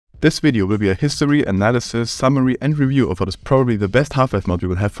This video will be a history, analysis, summary and review of what is probably the best Half-Life mod we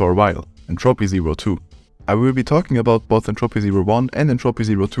will have for a while, Entropy Zero 2. I will be talking about both Entropy Zero 1 and Entropy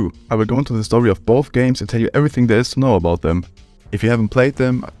Zero 2. I will go into the story of both games and tell you everything there is to know about them. If you haven't played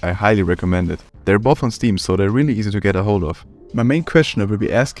them, I highly recommend it. They're both on Steam, so they're really easy to get a hold of. My main question I will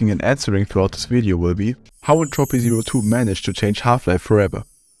be asking and answering throughout this video will be how Entropy Zero 2 managed to change Half-Life forever.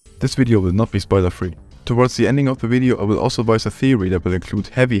 This video will not be spoiler free. Towards the ending of the video I will also voice a theory that will include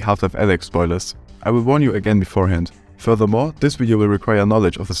heavy Half-Life Alyx spoilers. I will warn you again beforehand. Furthermore, this video will require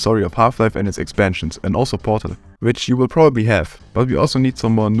knowledge of the story of Half-Life and its expansions, and also Portal, which you will probably have, but we also need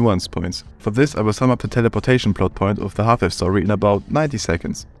some more nuanced points. For this I will sum up the teleportation plot point of the Half-Life story in about 90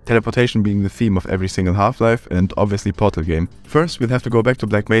 seconds. Teleportation being the theme of every single Half-Life and obviously Portal game. First we'll have to go back to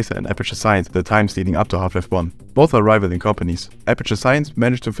Black Mesa and Aperture Science at the times leading up to Half-Life 1. Both are rivaling companies. Aperture Science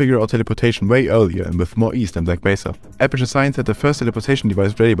managed to figure out teleportation way earlier and with more ease than Black Mesa. Aperture Science had the first teleportation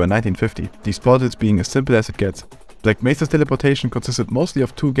device ready by 1950, these portals being as simple as it gets. Black Mesa's teleportation consisted mostly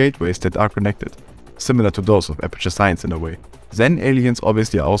of two gateways that are connected, similar to those of Aperture Science in a way. Then aliens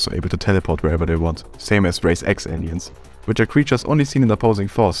obviously are also able to teleport wherever they want, same as Race X aliens, which are creatures only seen in opposing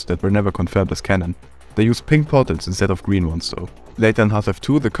force that were never confirmed as canon. They use pink portals instead of green ones though. Later in Half-Life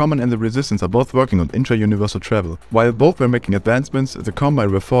 2, the Common and the Resistance are both working on intra-universal travel. While both were making advancements, the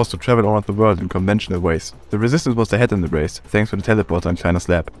Combine were forced to travel around the world in conventional ways. The Resistance was ahead in the race, thanks to the teleporter in Kleiner's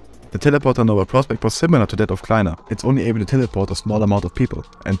lab. The teleporter Nova Prospect was similar to that of Kleiner. It's only able to teleport a small amount of people,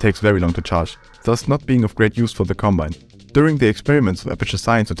 and takes very long to charge, thus not being of great use for the Combine. During the experiments of Aperture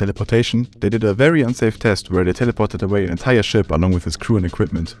Science with teleportation, they did a very unsafe test where they teleported away an entire ship along with its crew and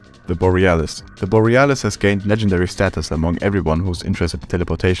equipment, the Borealis. The Borealis has gained legendary status among everyone who's interested in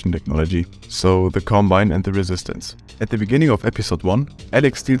teleportation technology, so the Combine and the Resistance. At the beginning of episode 1,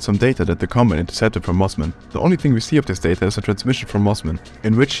 Alyx steals some data that the Combine intercepted from Mossman. The only thing we see of this data is a transmission from Mossman,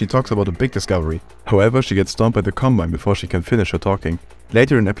 in which she talks about a big discovery. However, she gets stomped by the Combine before she can finish her talking.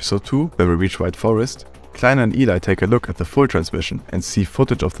 Later in episode 2, where we reach White Forest, Kleiner and Eli take a look at the full transmission and see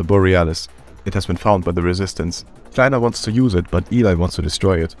footage of the Borealis. It has been found by the Resistance. Kleiner wants to use it, but Eli wants to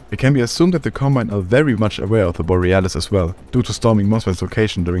destroy it. It can be assumed that the Combine are very much aware of the Borealis as well, due to storming Mossman's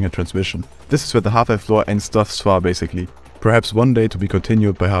location during her transmission. This is where the Half-Life lore ends thus far basically, perhaps one day to be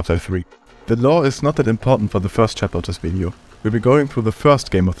continued by Half-Life 3. The lore is not that important for the first chapter of this video. We'll be going through the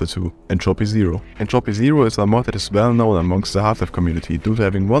first game of the two, Entropy Zero. Entropy Zero is a mod that is well known amongst the Half-Life community due to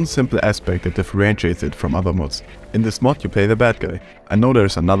having one simple aspect that differentiates it from other mods. In this mod you play the bad guy. I know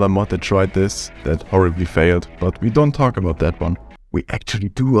there's another mod that tried this, that horribly failed, but we don't talk about that one. We actually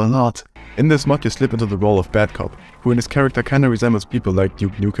do a lot. In this mod you slip into the role of Bad Cop, who in his character kinda resembles people like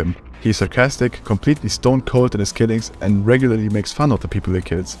Duke Nukem. He's sarcastic, completely stone cold in his killings and regularly makes fun of the people he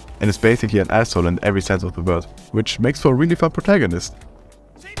kills, and is basically an asshole in every sense of the word, which makes for a really fun protagonist.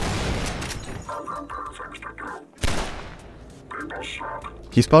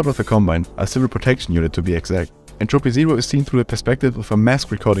 He's part of the Combine, a civil protection unit to be exact. Entropy Zero is seen through the perspective of a mask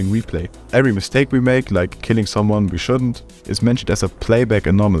recording replay. Every mistake we make, like killing someone we shouldn't, is mentioned as a playback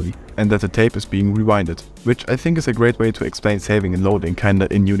anomaly, and that the tape is being rewinded, which I think is a great way to explain saving and loading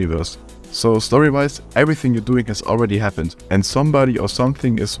kinda in-universe. So story-wise, everything you're doing has already happened, and somebody or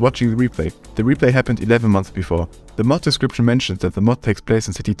something is watching the replay. The replay happened 11 months before. The mod description mentions that the mod takes place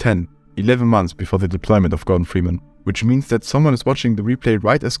in City 10, 11 months before the deployment of Gordon Freeman, which means that someone is watching the replay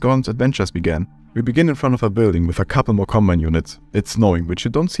right as Gordon's adventures began. We begin in front of a building with a couple more Combine units. It's snowing, which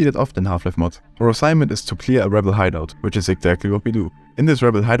you don't see that often in Half-Life mod. Our assignment is to clear a rebel hideout, which is exactly what we do. In this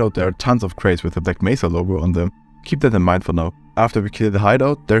rebel hideout there are tons of crates with the Black Mesa logo on them. Keep that in mind for now. After we clear the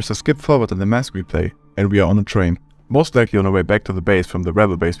hideout, there's a skip forward in the mask replay, and we are on a train. Most likely on our way back to the base from the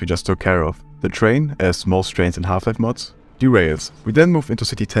rebel base we just took care of. The train, as most trains in Half-Life mods, derails. We then move into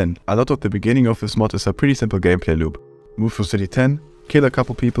City 10. A lot of the beginning of this mod is a pretty simple gameplay loop. Move through City 10, kill a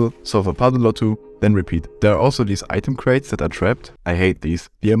couple people, solve a puzzle or two, then repeat. There are also these item crates that are trapped. I hate these.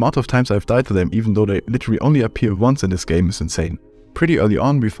 The amount of times I've died to them even though they literally only appear once in this game is insane. Pretty early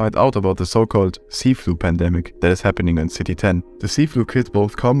on we find out about the so-called sea flu pandemic that is happening in City 10. The sea flu kills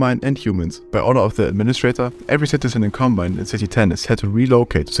both Combine and humans. By order of the administrator, every citizen in Combine in City 10 is had to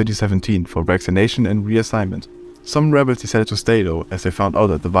relocate to City 17 for vaccination and reassignment. Some rebels decided to stay though, as they found out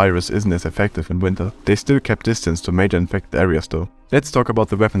that the virus isn't as effective in winter. They still kept distance to major infected areas though. Let's talk about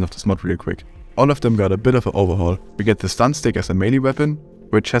the weapons of this mod real quick. All of them got a bit of an overhaul. We get the stun stick as a melee weapon,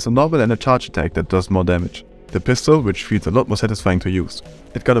 which has a normal and a charge attack that does more damage. The pistol, which feels a lot more satisfying to use.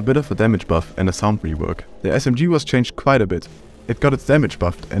 It got a bit of a damage buff and a sound rework. The SMG was changed quite a bit. It got its damage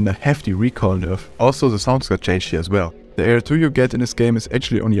buffed and a hefty recoil nerf. Also the sounds got changed here as well. The The AR2 you get in this game is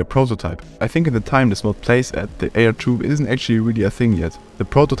actually only a prototype. I think in the time this mod plays at, the AR2 isn't actually really a thing yet. The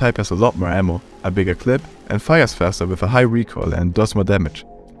prototype has a lot more ammo, a bigger clip, and fires faster with a high recoil and does more damage.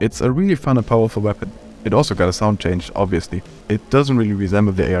 It's a really fun and powerful weapon. It also got a sound change, obviously. It doesn't really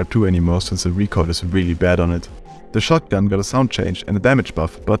resemble the AR2 anymore since the recoil is really bad on it. The shotgun got a sound change and a damage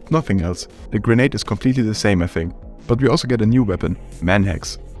buff, but nothing else. The grenade is completely the same, I think. But we also get a new weapon,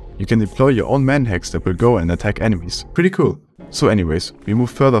 manhacks. You can deploy your own manhacks that will go and attack enemies. Pretty cool. So anyways, we move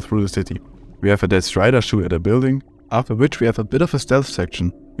further through the city. We have a dead strider shoot at a building, after which we have a bit of a stealth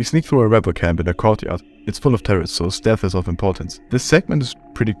section. We sneak through a rebel camp in a courtyard. It's full of turrets, so stealth is of importance. This segment is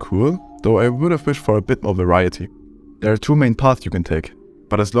pretty cool, though I would have wished for a bit more variety. There are two main paths you can take,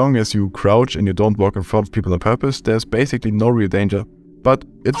 but as long as you crouch and you don't walk in front of people on purpose, there's basically no real danger. But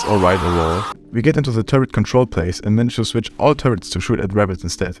it's alright overall. We get into the turret control place and manage to switch all turrets to shoot at rebels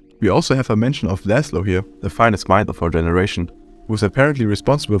instead. We also have a mention of Laszlo here, the finest mind of our generation, who is apparently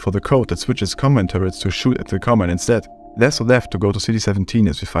responsible for the code that switches command turrets to shoot at the command instead. Laszlo left to go to City 17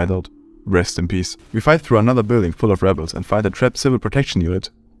 as we find out. Rest in peace. We fight through another building full of rebels and find a trapped civil protection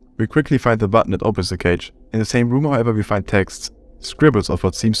unit. We quickly find the button that opens the cage. In the same room, however, we find texts. Scribbles of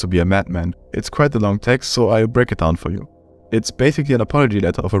what seems to be a madman. It's quite a long text, so I'll break it down for you. It's basically an apology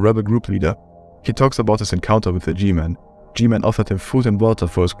letter of a rebel group leader. He talks about his encounter with the G-Man. G-Man offered him food and water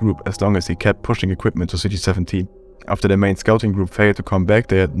for his group as long as he kept pushing equipment to City 17. After their main scouting group failed to come back,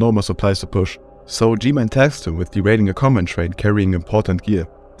 they had no more supplies to push. So G-Man tasked him with derailing a command train carrying important gear.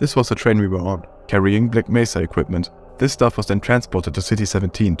 This was the train we were on, carrying Black Mesa equipment. This stuff was then transported to City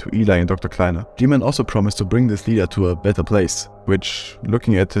 17 to Eli and Dr. Kleiner. G-Man also promised to bring this leader to a better place, which,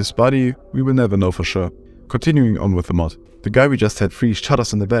 looking at his body, we will never know for sure. Continuing on with the mod. The guy we just set free shot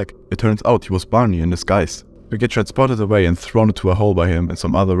us in the back. It turns out he was Barney in disguise. We get transported away and thrown into a hole by him and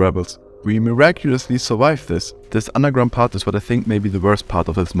some other rebels. We miraculously survived this. This underground part is what I think may be the worst part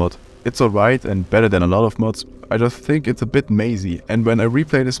of this mod. It's alright and better than a lot of mods. I just think it's a bit mazy, and when I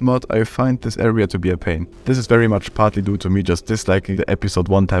replay this mod I find this area to be a pain. This is very much partly due to me just disliking the episode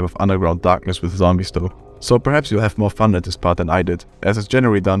 1 type of underground darkness with zombies though. So perhaps you'll have more fun at this part than I did, as it's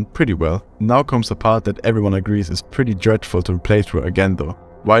generally done pretty well. Now comes the part that everyone agrees is pretty dreadful to play through again though.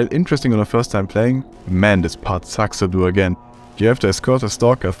 While interesting on a first time playing, man, this part sucks to do again. You have to escort a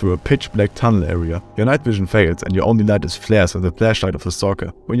stalker through a pitch black tunnel area. Your night vision fails and your only light is flares and the flashlight of the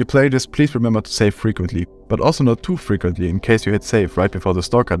stalker. When you play this, please remember to save frequently, but also not too frequently in case you hit save right before the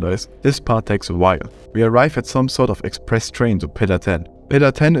stalker dies. This part takes a while. We arrive at some sort of express train to Pillar 10.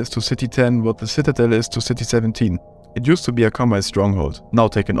 Pillar 10 is to City 10 what the Citadel is to City 17. It used to be a Combine stronghold, now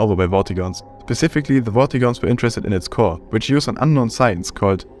taken over by Vortigons. Specifically, the Vortigons were interested in its core, which used an unknown science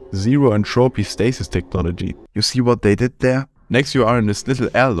called Zero Entropy Stasis Technology. You see what they did there? Next you are in this little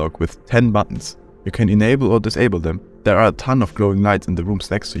airlock with 10 buttons. You can enable or disable them. There are a ton of glowing lights in the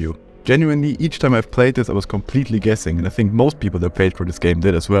rooms next to you. Genuinely, each time I've played this I was completely guessing, and I think most people that played through this game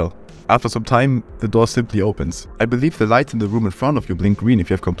did as well. After some time, the door simply opens. I believe the lights in the room in front of you blink green if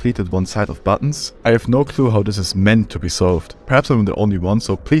you have completed one side of buttons. I have no clue how this is meant to be solved. Perhaps I'm the only one,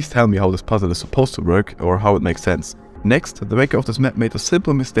 so please tell me how this puzzle is supposed to work or how it makes sense. Next, the maker of this map made a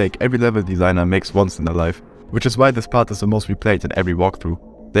simple mistake every level designer makes once in their life, which is why this part is the most replayed in every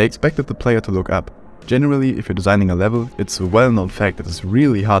walkthrough. They expected the player to look up. Generally, if you're designing a level, it's a well-known fact that it's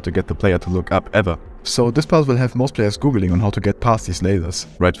really hard to get the player to look up ever. So this puzzle will have most players googling on how to get past these lasers,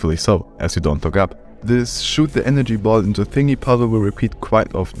 rightfully so, as you don't look up. This shoot the energy ball into thingy puzzle will repeat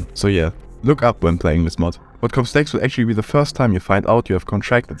quite often, so yeah, look up when playing this mod. What comes next will actually be the first time you find out you have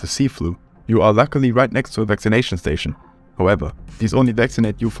contracted the sea flu. You are luckily right next to a vaccination station. However, these only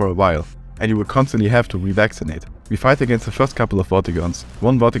vaccinate you for a while, and you will constantly have to revaccinate. We fight against the first couple of Vortigons,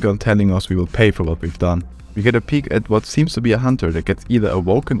 one Vortigon telling us we will pay for what we've done. We get a peek at what seems to be a hunter that gets either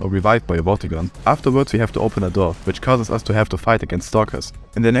awoken or revived by a Vortigon. Afterwards we have to open a door, which causes us to have to fight against stalkers.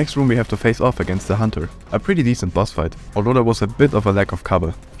 In the next room we have to face off against the hunter. A pretty decent boss fight, although there was a bit of a lack of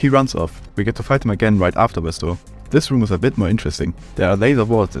cover. He runs off. We get to fight him again right afterwards though. This room is a bit more interesting. There are laser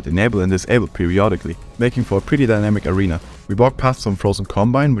walls that enable and disable periodically, making for a pretty dynamic arena. We walk past some frozen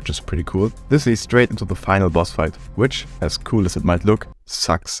Combine, which is pretty cool. This leads straight into the final boss fight, which, as cool as it might look,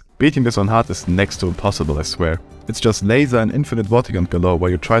 sucks. Beating this on hard is next to impossible, I swear. It's just laser and infinite Vortigon galore while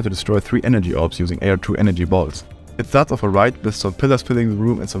you try to destroy 3 energy orbs using AR2 energy balls. It starts off alright with some pillars filling the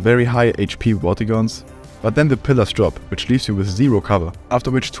room and some very high HP Vortigons, but then the pillars drop, which leaves you with 0 cover,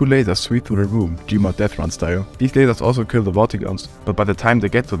 after which 2 lasers sweep through the room, Gmod Death Run style. These lasers also kill the Vortigons, but by the time they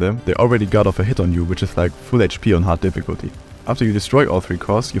get to them, they already got off a hit on you, which is like full HP on hard difficulty. After you destroy all 3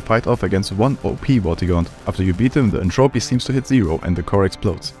 cores, you fight off against one OP Vortigon. After you beat him, the entropy seems to hit 0 and the core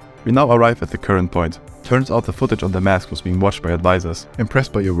explodes. We now arrive at the current point. Turns out the footage on the mask was being watched by advisors.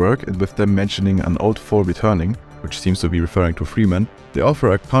 Impressed by your work and with them mentioning an old foe returning, which seems to be referring to Freeman, they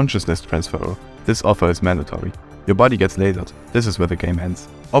offer a consciousness transfer. This offer is mandatory. Your body gets lasered. This is where the game ends.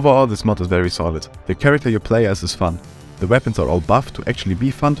 Overall, this mod is very solid. The character you play as is fun. The weapons are all buffed to actually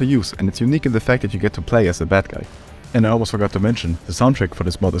be fun to use, and it's unique in the fact that you get to play as a bad guy. And I almost forgot to mention, the soundtrack for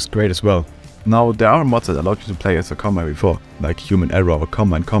this mod is great as well. Now, there are mods that allowed you to play as a Combine before, like Human Error or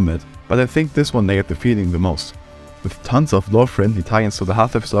Combine Combat, but I think this one nailed the feeling the most. With tons of lore-friendly tie-ins to the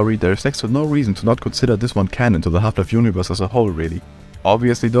Half-Life story, there is next to no reason to not consider this one canon to the Half-Life universe as a whole, really.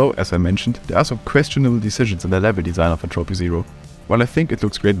 Obviously though, as I mentioned, there are some questionable decisions in the level design of Entropy Zero. While I think it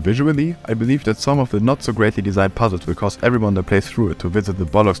looks great visually, I believe that some of the not so greatly designed puzzles will cause everyone that plays through it to visit the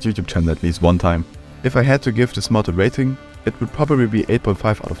Bollocks YouTube channel at least one time. If I had to give this mod a rating, it would probably be 8.5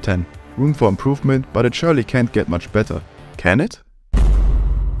 out of 10. Room for improvement, but it surely can't get much better. Can it?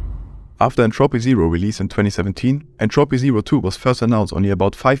 After Entropy Zero released in 2017, Entropy Zero 2 was first announced only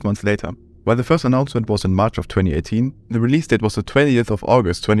about 5 months later. While the first announcement was in March of 2018, the release date was the 20th of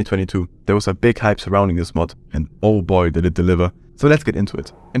August 2022. There was a big hype surrounding this mod, and oh boy did it deliver. So let's get into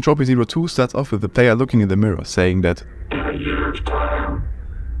it. Entropy Zero 2 starts off with the player looking in the mirror, saying that in a year's time,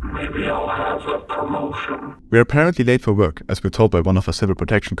 maybe I'll have a promotion. We are apparently late for work, as we're told by one of our civil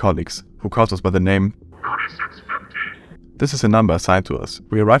protection colleagues, who calls us by the name 3650. This is a number assigned to us.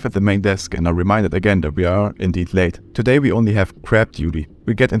 We arrive at the main desk and are reminded again that we are indeed late. Today we only have crab duty.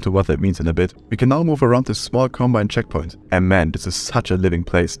 We'll get into what that means in a bit. We can now move around this small Combine checkpoint. And man, this is such a living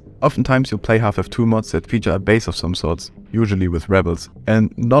place. Oftentimes you'll play Half-Life 2 mods that feature a base of some sorts, usually with rebels,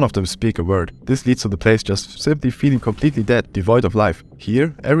 and none of them speak a word. This leads to the place just simply feeling completely dead, devoid of life.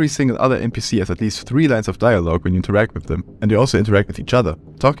 Here, every single other NPC has at least 3 lines of dialogue when you interact with them, and they also interact with each other.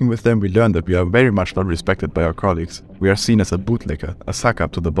 Talking with them, we learn that we are very much not respected by our colleagues. We are seen as a bootlicker, a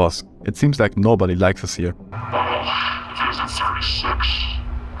suck-up to the boss. It seems like nobody likes us here. Version 36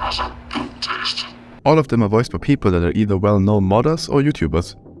 has a good taste. All of them are voiced by people that are either well-known modders or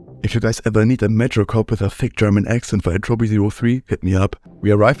YouTubers. If you guys ever need a Metro cop with a thick German accent for Entropy Zero 3, hit me up. We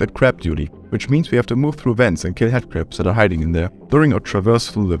arrive at crab duty, which means we have to move through vents and kill headcrabs that are hiding in there. During our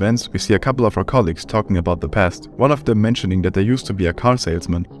traverse through the vents, we see a couple of our colleagues talking about the past. One of them mentioning that they used to be a car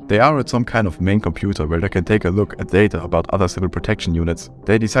salesman. They are at some kind of main computer where they can take a look at data about other civil protection units.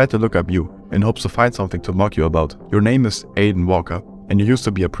 They decide to look up you, in hopes to find something to mock you about. Your name is Aiden Walker, and you used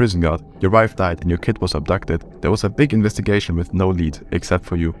to be a prison guard. Your wife died and your kid was abducted. There was a big investigation with no lead, except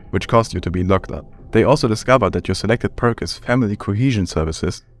for you, which caused you to be locked up. They also discovered that your selected perk is Family Cohesion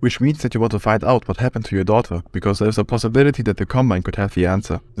Services, which means that you want to find out what happened to your daughter, because there is a possibility that the Combine could have the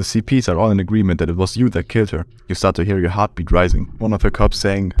answer. The CPs are all in agreement that it was you that killed her. You start to hear your heartbeat rising. One of the cops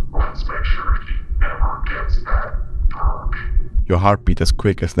saying, Let's make sure he never gets that perk. Your heartbeat as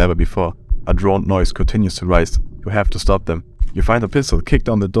quick as never before. A drowned noise continues to rise. You have to stop them. You find a pistol, kick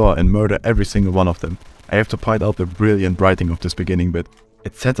down the door and murder every single one of them. I have to point out the brilliant writing of this beginning bit.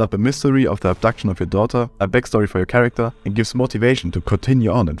 It sets up a mystery of the abduction of your daughter, a backstory for your character, and gives motivation to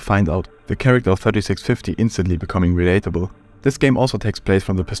continue on and find out. The character of 3650 instantly becoming relatable. This game also takes place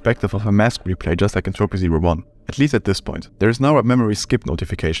from the perspective of a mask replay, just like Entropy Zero 1. At least at this point. There is now a memory skip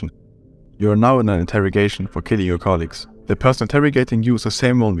notification. You are now in an interrogation for killing your colleagues. The person interrogating you is the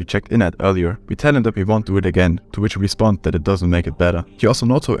same one we checked in at earlier. We tell him that we won't do it again, to which we respond that it doesn't make it better. He also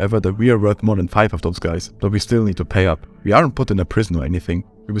notes however that we are worth more than 5 of those guys, but we still need to pay up. We aren't put in a prison or anything.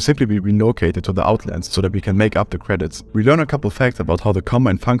 We will simply be relocated to the Outlands so that we can make up the credits. We learn a couple facts about how the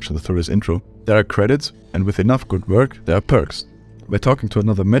Combine functions through this intro. There are credits, and with enough good work, there are perks. By talking to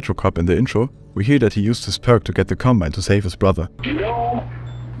another Metro cop in the intro, we hear that he used his perk to get the Combine to save his brother. You know,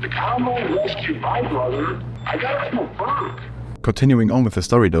 the Combine rescued my brother. I got a perk. Continuing on with the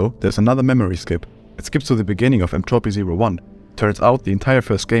story though, there's another memory skip. It skips to the beginning of Entropy Zero 1. Turns out the entire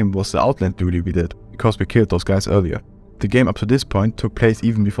first game was the Outland duty we did, because we killed those guys earlier. The game up to this point took place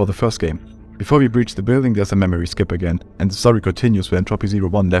even before the first game. Before we breach the building there's a memory skip again, and the story continues where Entropy Zero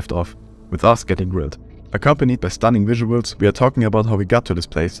 1 left off, with us getting grilled. Accompanied by stunning visuals, we are talking about how we got to this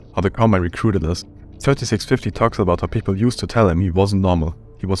place, how the Combine recruited us. 3650 talks about how people used to tell him he wasn't normal.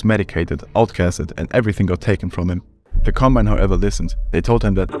 He was medicated, outcasted, and everything got taken from him. The Combine, however, listened. They told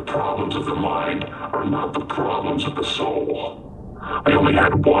him that the problems of the mind are not the problems of the soul. I only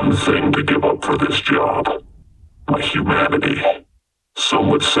had one thing to give up for this job. My humanity. Some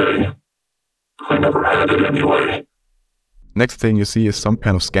would say. I never had it anyway. Next thing you see is some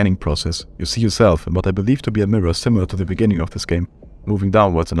kind of scanning process. You see yourself in what I believe to be a mirror similar to the beginning of this game. Moving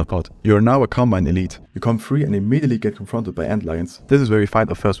downwards in the pod. You are now a Combine Elite. You come free and immediately get confronted by Antlions. This is where we find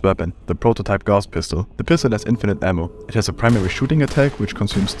our first weapon, the prototype Gauss pistol. The pistol has infinite ammo. It has a primary shooting attack which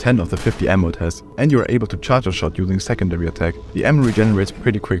consumes 10 of the 50 ammo it has, and you are able to charge a shot using secondary attack. The ammo regenerates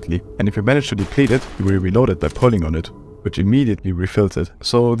pretty quickly, and if you manage to deplete it, you will reload it by pulling on it, which immediately refills it.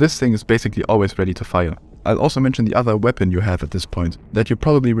 So this thing is basically always ready to fire. I'll also mention the other weapon you have at this point, that you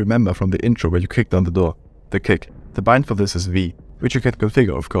probably remember from the intro where you kick down the door. The kick. The bind for this is V, which you can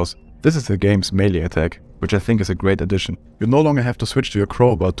configure of course. This is the game's melee attack, which I think is a great addition. You no longer have to switch to your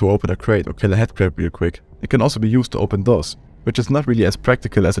crowbar to open a crate or kill a headcrab real quick. It can also be used to open doors, which is not really as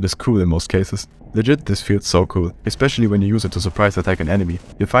practical as it is cool in most cases. Legit, this feels so cool, especially when you use it to surprise attack an enemy.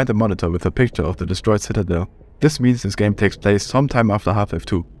 You find a monitor with a picture of the destroyed citadel. This means this game takes place sometime after Half-Life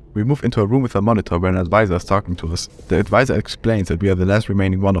 2. We move into a room with a monitor where an advisor is talking to us. The advisor explains that we are the last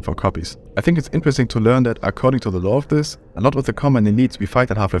remaining one of our copies. I think it's interesting to learn that, according to the lore of this, a lot of the Combine Elites we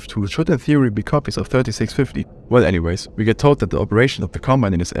fight at Half-Life 2 should in theory be copies of 3650. Well anyways, we get told that the operation of the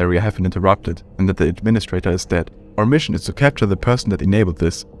Combine in this area have been interrupted, and that the administrator is dead. Our mission is to capture the person that enabled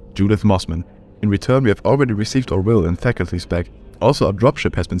this, Judith Mossman. In return we have already received our will and faculties back. Also a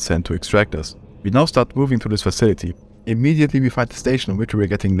dropship has been sent to extract us. We now start moving through this facility. Immediately we find the station on which we were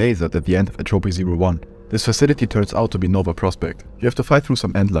getting lasered at the end of Entropy 01. This facility turns out to be Nova Prospect. You have to fight through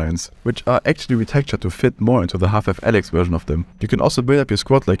some Antlions, which are actually retextured to fit more into the Half-Life Alyx version of them. You can also build up your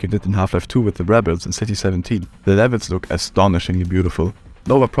squad like you did in Half-Life 2 with the Rebels in City 17. The levels look astonishingly beautiful.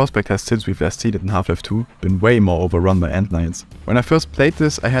 Nova Prospect has, since we've last seen it in Half-Life 2, been way more overrun by Antlions. When I first played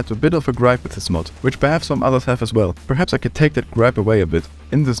this, I had a bit of a gripe with this mod, which perhaps some others have as well. Perhaps I could take that gripe away a bit.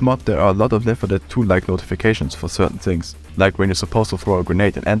 In this mod there are a lot of Left 4 Dead 2-like notifications for certain things, like when you're supposed to throw a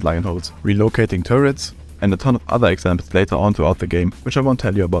grenade in Antlion holes, relocating turrets, and a ton of other examples later on throughout the game, which I won't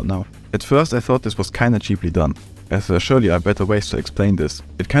tell you about now. At first I thought this was kinda cheaply done, as there surely are better ways to explain this.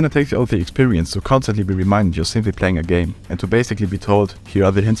 It kinda takes you out of the experience to constantly be reminded you're simply playing a game, and to basically be told, here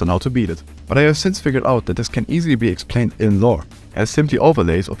are the hints on how to beat it. But I have since figured out that this can easily be explained in lore, as simply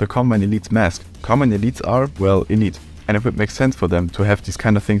overlays of the Combine Elite's mask. Combine Elites are, well, elite, and it would make sense for them to have these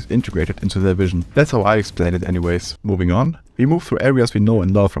kind of things integrated into their vision. That's how I explain it anyways. Moving on, we move through areas we know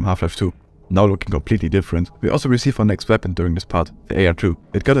and love from Half-Life 2. Now looking completely different. We also receive our next weapon during this part, the AR-2.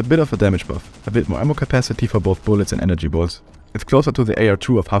 It got a bit of a damage buff, a bit more ammo capacity for both bullets and energy balls. It's closer to the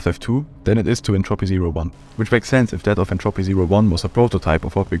AR-2 of Half-Life 2 than it is to Entropy 01, which makes sense if that of Entropy 01 was a prototype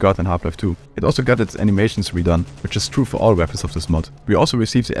of what we got in Half-Life 2. It also got its animations redone, which is true for all weapons of this mod. We also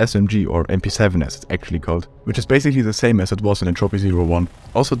received the SMG, or MP7 as it's actually called, which is basically the same as it was in Entropy 01.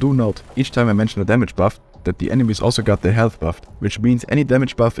 Also do note, each time I mention a damage buff, that the enemies also got their health buffed, which means any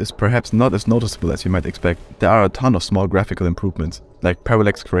damage buff is perhaps not as noticeable as you might expect. There are a ton of small graphical improvements, like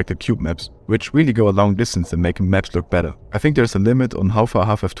parallax corrected cube maps, which really go a long distance in making maps look better. I think there's a limit on how far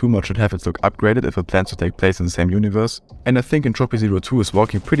Half-Life 2 mod should have its look upgraded if it plans to take place in the same universe, and I think Entropy 02 is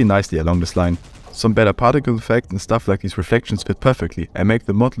walking pretty nicely along this line. Some better particle effects and stuff like these reflections fit perfectly and make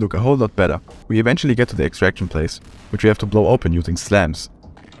the mod look a whole lot better. We eventually get to the extraction place, which we have to blow open using slams,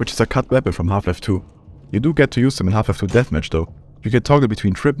 which is a cut weapon from Half-Life 2. You do get to use them in Half-Life 2 Deathmatch though. You can toggle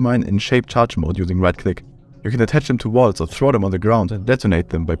between trip mine and shape charge mode using right click. You can attach them to walls or throw them on the ground and detonate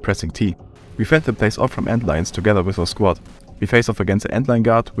them by pressing T. We fend the place off from Antlions together with our squad. We face off against the Antlion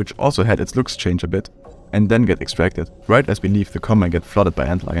guard, which also had its looks change a bit, and then get extracted, right as we leave the Combine get flooded by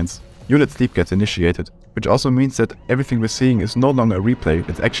Antlions. Unit sleep gets initiated, which also means that everything we're seeing is no longer a replay,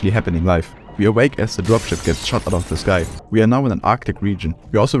 it's actually happening live. We awake as the dropship gets shot out of the sky. We are now in an Arctic region.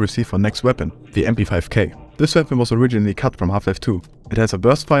 We also receive our next weapon, the MP5K. This weapon was originally cut from Half-Life 2. It has a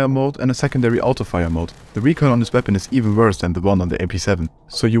burst fire mode and a secondary auto fire mode. The recoil on this weapon is even worse than the one on the MP7,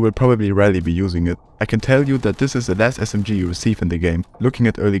 so you will probably rarely be using it. I can tell you that this is the last SMG you receive in the game. Looking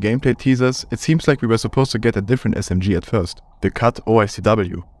at early gameplay teasers, it seems like we were supposed to get a different SMG at first, the cut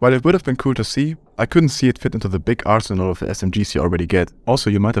OICW. While it would have been cool to see, I couldn't see it fit into the big arsenal of the SMGs you already get. Also,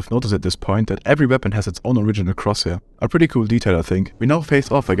 you might have noticed at this point that every weapon has its own original crosshair. A pretty cool detail I think. We now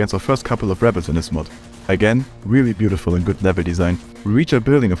face off against our first couple of rebels in this mod. Again, really beautiful and good level design. We reach a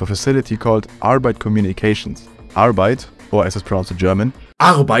building of a facility called Arbeit Communications. Arbeit, or as it's pronounced in German,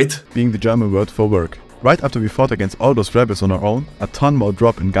 Arbeit, being the German word for work. Right after we fought against all those rebels on our own, a ton more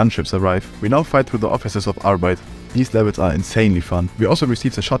drop and gunships arrive. We now fight through the offices of Arbeit. These levels are insanely fun. We also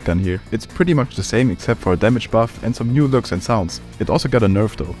received a shotgun here. It's pretty much the same except for a damage buff and some new looks and sounds. It also got a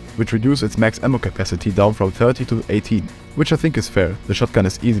nerf though, which reduced its max ammo capacity down from 30 to 18, which I think is fair. The shotgun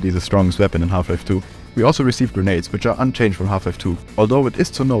is easily the strongest weapon in Half-Life 2. We also received grenades, which are unchanged from Half-Life 2, although it is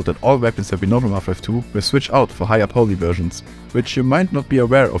to note that all weapons that we know from Half-Life 2 were switched out for higher poly versions, which you might not be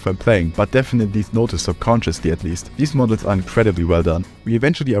aware of when playing, but definitely notice subconsciously at least. These models are incredibly well done. We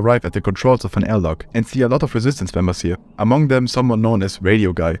eventually arrive at the controls of an airlock and see a lot of Resistance members here, among them someone known as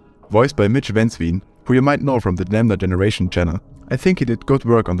Radio Guy, voiced by Mitch Vensveen, who you might know from the Lambda Generation channel. I think he did good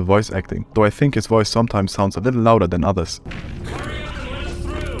work on the voice acting, though I think his voice sometimes sounds a little louder than others.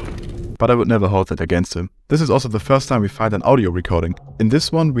 But I would never hold that against him. This is also the first time we find an audio recording. In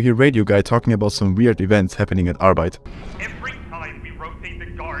this one, we hear Radio Guy talking about some weird events happening at Arbeit. Every time we rotate the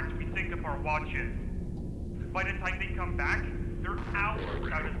guards, we sync up our watches. By the time they come back, they're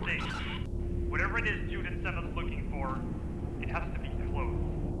hours out of sync. Whatever it is Student 7's looking for, it has to be close.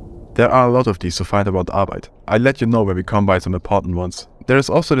 There are a lot of these to find around Arbeit. I'll let you know when we come by some important ones. There is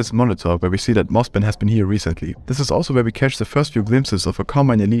also this monitor where we see that Mossman has been here recently. This is also where we catch the first few glimpses of a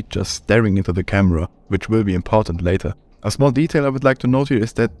Combine Elite just staring into the camera, which will be important later. A small detail I would like to note here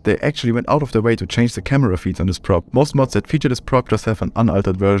is that they actually went out of their way to change the camera feeds on this prop. Most mods that feature this prop just have an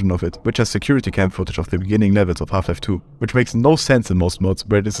unaltered version of it, which has security cam footage of the beginning levels of Half-Life 2, which makes no sense in most mods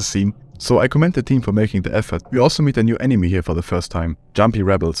where it is a scene. So I commend the team for making the effort. We also meet a new enemy here for the first time, Jumpy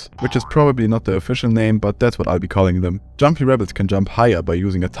Rebels, which is probably not the official name, but that's what I'll be calling them. Jumpy Rebels can jump higher by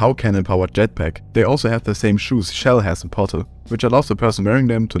using a Tau cannon powered jetpack. They also have the same shoes Shell has in Portal, which allows the person wearing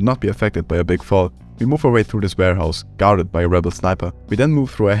them to not be affected by a big fall. We move our way through this warehouse, guarded by a rebel sniper. We then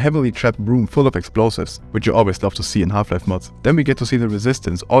move through a heavily trapped room full of explosives, which you always love to see in Half-Life mods. Then we get to see the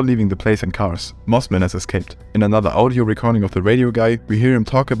Resistance all leaving the place in cars. Mossman has escaped. In another audio recording of the Radio Guy, we hear him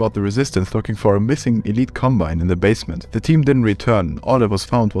talk about the Resistance looking for a missing Elite Combine in the basement. The team didn't return, all that was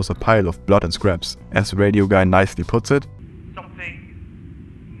found was a pile of blood and scraps. As the Radio Guy nicely puts it,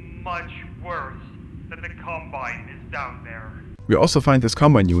 something much worse than the Combine is down there. We also find this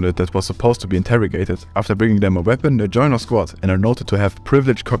Combine unit that was supposed to be interrogated. After bringing them a weapon, they join our squad and are noted to have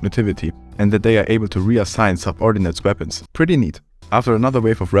privileged cognitivity, and that they are able to reassign subordinates weapons. Pretty neat. After another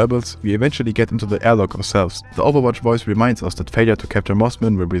wave of rebels, we eventually get into the airlock ourselves. The Overwatch voice reminds us that failure to capture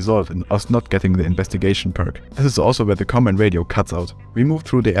Mossman will result in us not getting the investigation perk. This is also where the Combine radio cuts out. We move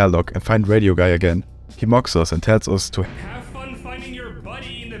through the airlock and find Radio Guy again. He mocks us and tells us to have fun finding your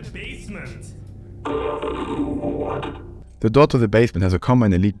buddy in the basement. What? The door to the basement has a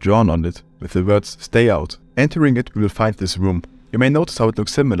Combine Elite drawn on it, with the words "Stay out." Entering it, we will find this room. You may notice how it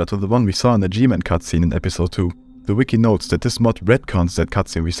looks similar to the one we saw in the G-Man cutscene in episode 2. The wiki notes that this mod retcons that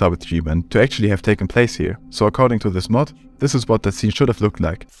cutscene we saw with G-Man to actually have taken place here. So according to this mod, this is what that scene should have looked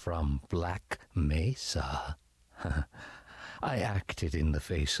like. From Black Mesa. I acted in the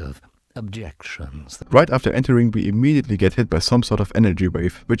face of objections. Right after entering, we immediately get hit by some sort of energy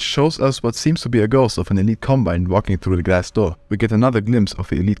wave, which shows us what seems to be a ghost of an Elite Combine walking through the glass door. We get another glimpse of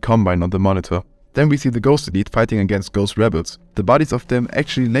the Elite Combine on the monitor. Then we see the Ghost Elite fighting against Ghost Rebels, the bodies of them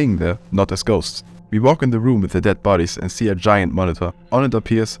actually laying there, not as ghosts. We walk in the room with the dead bodies and see a giant monitor. On it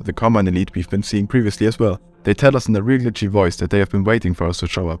appears the Combine Elite we've been seeing previously as well. They tell us in a real glitchy voice that they have been waiting for us to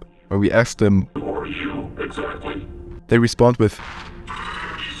show up. When we ask them, Who are you exactly? they respond with,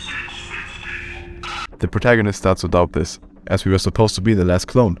 the protagonist starts to doubt this, as we were supposed to be the last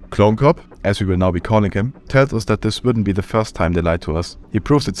clone. Clone Cop, as we will now be calling him, tells us that this wouldn't be the first time they lied to us. He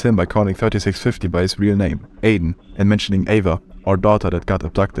proves it's him by calling 3650 by his real name, Aiden, and mentioning Ava, our daughter that got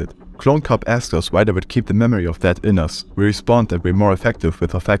abducted. Clone Cop asks us why they would keep the memory of that in us. We respond that we're more effective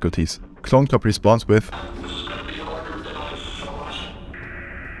with our faculties. Clone Cop responds with,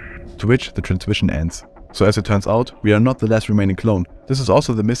 to which the transmission ends. So as it turns out, we are not the last remaining clone. This is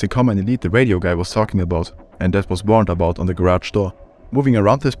also the missing Combine Elite the Radio Guy was talking about, and that was warned about on the garage door. Moving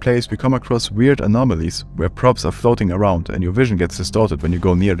around this place, we come across weird anomalies, where props are floating around and your vision gets distorted when you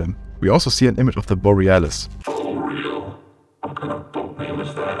go near them. We also see an image of the Borealis. For real? What kind of boat name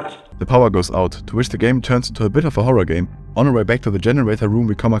is that? The power goes out, to which the game turns into a bit of a horror game. On our way back to the generator room,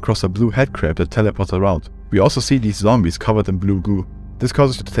 we come across a blue headcrab that teleports around. We also see these zombies covered in blue goo. This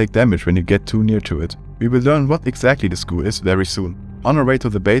causes you to take damage when you get too near to it. We will learn what exactly this goo is very soon. On our way to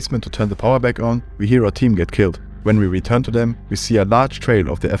the basement to turn the power back on, we hear our team get killed. When we return to them, we see a large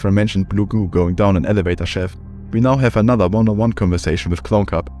trail of the aforementioned blue goo going down an elevator shaft. We now have another one-on-one conversation with Clone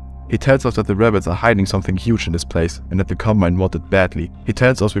Cop. He tells us that the rebels are hiding something huge in this place and that the Combine wanted badly. He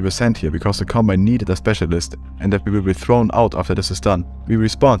tells us we were sent here because the Combine needed a specialist and that we will be thrown out after this is done. We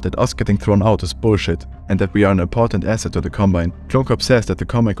respond that us getting thrown out is bullshit and that we are an important asset to the Combine. Clone Cop says that the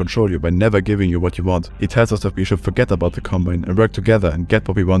Combine control you by never giving you what you want. He tells us that we should forget about the Combine and work together and get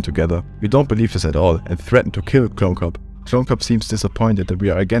what we want together. We don't believe this at all and threaten to kill Clone Cop. Clone Cop seems disappointed that we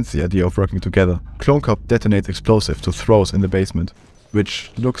are against the idea of working together. Clone Cop detonates explosive to throw us in the basement,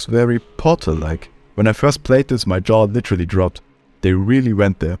 which looks very Portal-like. When I first played this, my jaw literally dropped. They really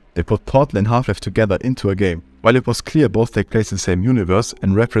went there. They put Portal and Half-Life together into a game. While it was clear both take place in the same universe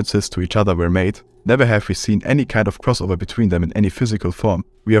and references to each other were made, never have we seen any kind of crossover between them in any physical form.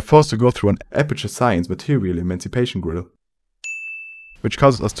 We are forced to go through an Aperture Science material emancipation grill, which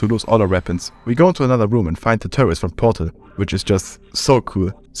causes us to lose all our weapons. We go into another room and find the turrets from Portal, which is just so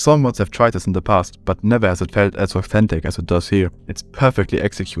cool. Some mods have tried this in the past, but never has it felt as authentic as it does here. It's perfectly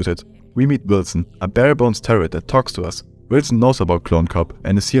executed. We meet Wilson, a bare-bones turret that talks to us. Wilson knows about Clone Cop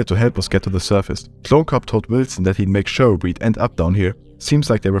and is here to help us get to the surface. Clone Cop told Wilson that he'd make sure we'd end up down here. Seems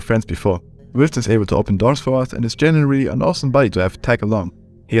like they were friends before. Wilson is able to open doors for us and is generally an awesome buddy to have tag along.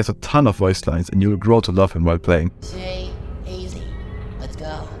 He has a ton of voice lines and you'll grow to love him while playing. Easy. Let's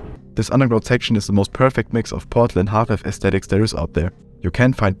go. This underground section is the most perfect mix of Portal and Half-Life aesthetics there is out there. You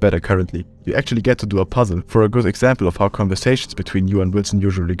can't find better currently. You actually get to do a puzzle. For a good example of how conversations between you and Wilson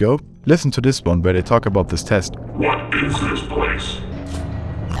usually go, listen to this one where they talk about this test. What is this place?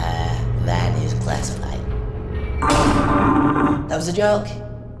 That is classified. That was a joke?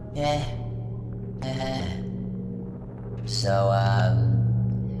 Yeah.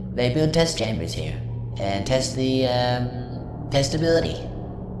 They build test chambers here and test the, testability.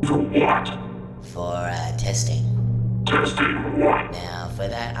 For what? For, testing. Testing what? Now, for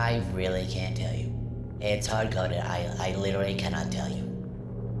that, I really can't tell you. It's hard-coded. I literally cannot tell you.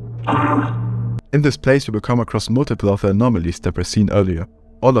 In this place we will come across multiple of the anomalies that were seen earlier,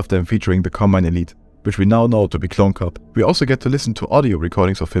 all of them featuring the Combine Elite, which we now know to be Clone Cop. We also get to listen to audio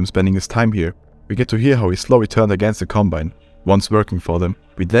recordings of him spending his time here. We get to hear how he slowly turned against the Combine, once working for them.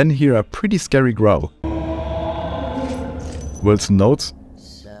 We then hear a pretty scary growl. Wilson notes,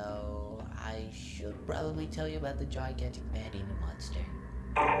 So, I should probably tell you about the gigantic man-eating monster.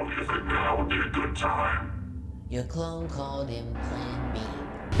 Oh, you think now would be a good time? Your clone called him Plan B.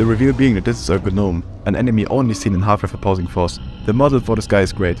 the reveal being that this is a gnome, an enemy only seen in Half-Life Opposing Force. The model for this guy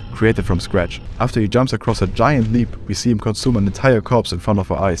is great, created from scratch. After he jumps across a giant leap, we see him consume an entire corpse in front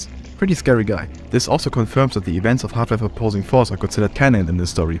of our eyes. Pretty scary guy. This also confirms that the events of Half-Life Opposing Force are considered canon in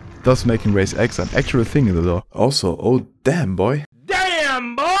this story, thus making Race X an actual thing in the lore. Also, oh damn boy.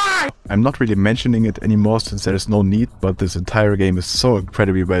 Damn, boy! I'm not really mentioning it anymore since there is no need, but this entire game is so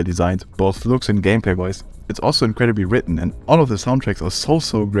incredibly well designed, both looks and gameplay wise. It's also incredibly written and all of the soundtracks are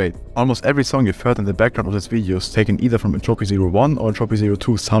so great. Almost every song you've heard in the background of this video is taken either from Entropy 01 or Entropy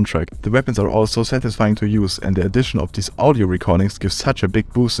 02's soundtrack. The weapons are all so satisfying to use and the addition of these audio recordings gives such a big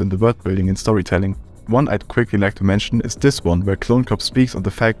boost in the world building and storytelling. One I'd quickly like to mention is this one where Clone Cop speaks on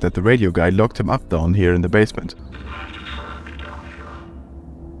the fact that the radio guy locked him up down here in the basement.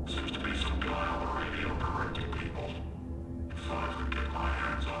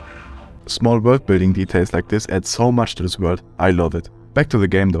 Small world building details like this add so much to this world, I love it. Back to the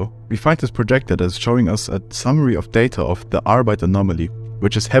game though, we find this projector that is showing us a summary of data of the Arbeit anomaly,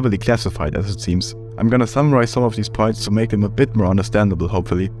 which is heavily classified as it seems. I'm gonna summarize some of these points to make them a bit more understandable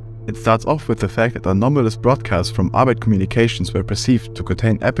hopefully. It starts off with the fact that anomalous broadcasts from Arbeit communications were perceived to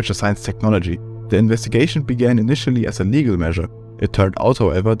contain Aperture Science technology. The investigation began initially as a legal measure. It turned out,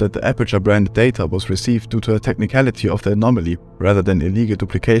 however, that the Aperture branded data was received due to a technicality of the anomaly, rather than illegal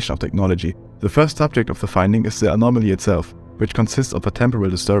duplication of technology. The first subject of the finding is the anomaly itself, which consists of a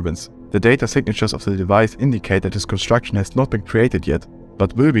temporal disturbance. The data signatures of the device indicate that its construction has not been created yet,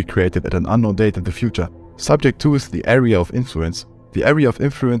 but will be created at an unknown date in the future. Subject 2 is the area of influence. The area of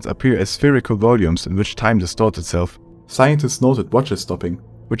influence appear as spherical volumes in which time distorts itself. Scientists noted watches stopping,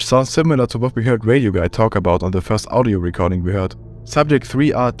 which sounds similar to what we heard Radio Guy talk about on the first audio recording we heard. Subject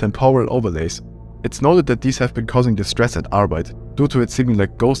 3 are temporal overlays. It's noted that these have been causing distress at Arbeit, due to it seeming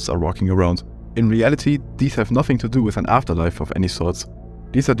like ghosts are walking around. In reality, these have nothing to do with an afterlife of any sorts.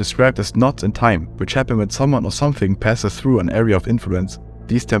 These are described as knots in time, which happen when someone or something passes through an area of influence.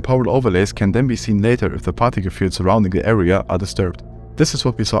 These temporal overlays can then be seen later if the particle fields surrounding the area are disturbed. This is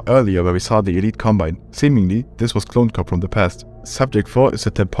what we saw earlier where we saw the Elite Combine. Seemingly, this was Clone Cop from the past. Subject 4 is the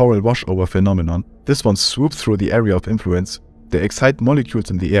temporal washover phenomenon. This one swoops through the area of influence. They excite molecules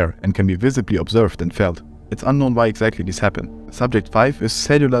in the air and can be visibly observed and felt. It's unknown why exactly this happened. Subject 5 is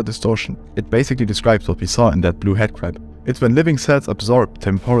cellular distortion. It basically describes what we saw in that blue headcrab. It's when living cells absorb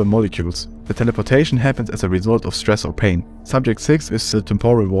temporal molecules. The teleportation happens as a result of stress or pain. Subject 6 is the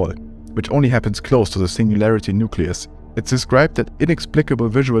temporal wall, which only happens close to the singularity nucleus. It's described that inexplicable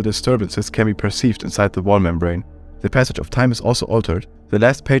visual disturbances can be perceived inside the wall membrane. The passage of time is also altered. The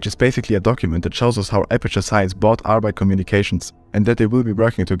last page is basically a document that shows us how Aperture Science bought Arbeit Communications and that they will be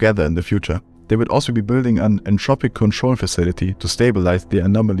working together in the future. They would also be building an entropic control facility to stabilize the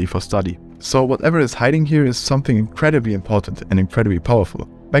anomaly for study. So whatever is hiding here is something incredibly important and incredibly powerful.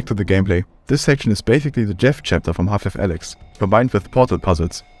 Back to the gameplay. This section is basically the Jeff chapter from Half-Life Alyx, combined with portal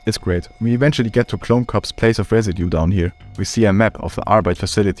puzzles. It's great. We eventually get to Clone Cop's place of residue down here. We see a map of the Arbite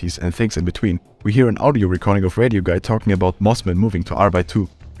facilities and things in between. We hear an audio recording of Radio Guy talking about Mossman moving to Arbite 2.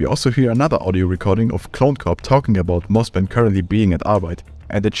 We also hear another audio recording of Clone Cop talking about Mossman currently being at Arbite,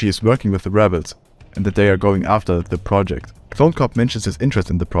 and that she is working with the rebels, and that they are going after the project. Clone Cop mentions his interest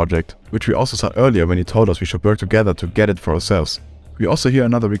in the project, which we also saw earlier when he told us we should work together to get it for ourselves. We also hear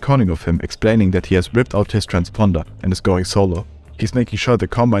another recording of him explaining that he has ripped out his transponder and is going solo. He's making sure the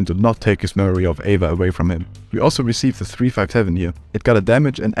Combine do not take his memory of Ava away from him. We also received the 357 here. It got a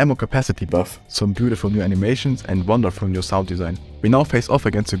damage and ammo capacity buff, some beautiful new animations and wonderful new sound design. We now face off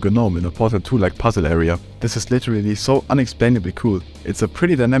against a Gnome in a Portal 2-like puzzle area. This is literally so unexplainably cool. It's a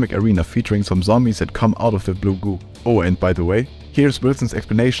pretty dynamic arena featuring some zombies that come out of the blue goo. Oh, and by the way, here's Wilson's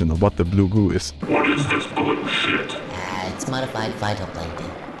explanation of what the blue goo is. What is this blue shit? It's modified phytoplankton.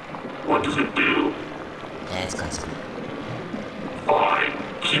 What does it do? It's custom. Fine.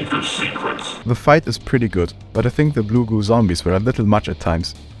 Keep your secrets. The fight is pretty good, but I think the blue goo zombies were a little much at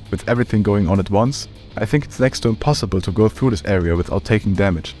times. With everything going on at once, I think it's next to impossible to go through this area without taking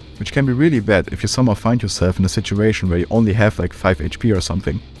damage, which can be really bad if you somehow find yourself in a situation where you only have like 5 HP or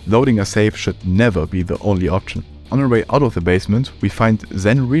something. Loading a save should never be the only option. On our way out of the basement, we find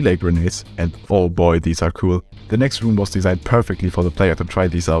Zen relay grenades, and oh boy, these are cool. The next room was designed perfectly for the player to try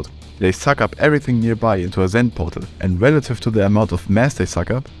these out. They suck up everything nearby into a Zen portal, and relative to the amount of mass they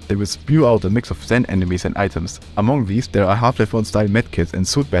suck up, they will spew out a mix of Zen enemies and items. Among these, there are Half-Life 1 style medkits and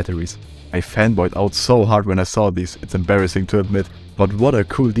suit batteries. I fanboyed out so hard when I saw these, it's embarrassing to admit, but what a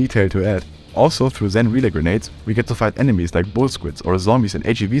cool detail to add. Also, through Zen relay grenades, we get to fight enemies like bull squids or zombies in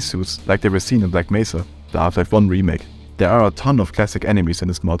AGV suits like they were seen in Black Mesa, the Half-Life 1 remake. There are a ton of classic enemies in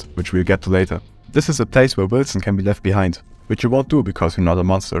this mod, which we'll get to later. This is a place where Wilson can be left behind, which you won't do because you're not a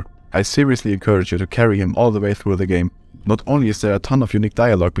monster. I seriously encourage you to carry him all the way through the game. Not only is there a ton of unique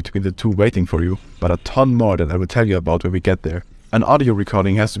dialogue between the two waiting for you, but a ton more that I will tell you about when we get there. An audio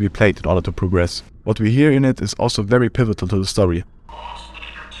recording has to be played in order to progress. What we hear in it is also very pivotal to the story.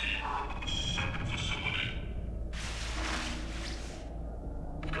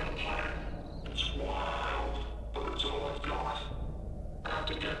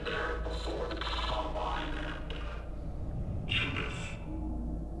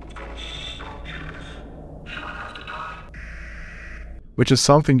 Which is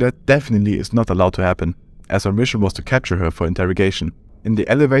something that definitely is not allowed to happen, as our mission was to capture her for interrogation. In the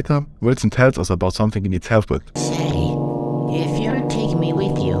elevator, Wilson tells us about something he needs help with. Say, if you're taking me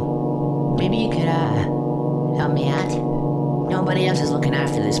with you, maybe you could, help me out? Nobody else is looking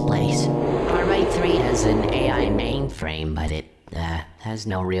after this place. Arbite 3 has an AI mainframe, but it, has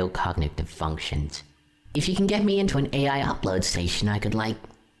no real cognitive functions. If you can get me into an AI upload station, I could,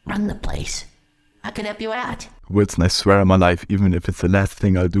 run the place. I could help you out. Wilson, I swear on my life, even if it's the last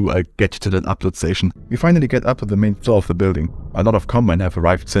thing I'll do, I'll get you to that upload station. We finally get up to the main floor of the building. A lot of Combine have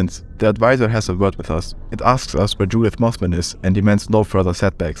arrived since. The advisor has a word with us. It asks us where Judith Mossman is and demands no further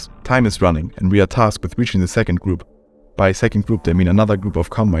setbacks. Time is running, and we are tasked with reaching the second group. By second group, they mean another group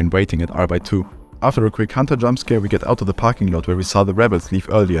of Combine waiting at Arbite 2. After a quick hunter jump scare, we get out of the parking lot where we saw the rebels leave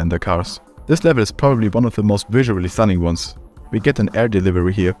earlier in their cars. This level is probably one of the most visually stunning ones. We get an air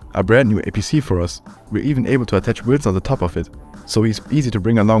delivery here, a brand new APC for us. We're even able to attach Wilson on the top of it, so he's easy to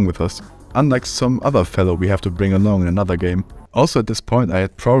bring along with us, unlike some other fellow we have to bring along in another game. Also at this point I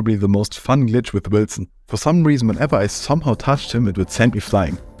had probably the most fun glitch with Wilson. For some reason whenever I somehow touched him it would send me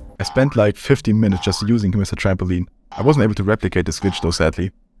flying. I spent like 15 minutes just using him as a trampoline. I wasn't able to replicate this glitch though,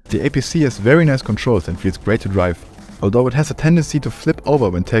 sadly. The APC has very nice controls and feels great to drive, although it has a tendency to flip over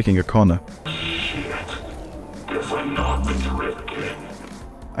when taking a corner.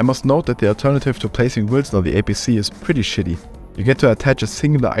 I must note that the alternative to placing Wilson on the APC is pretty shitty. You get to attach a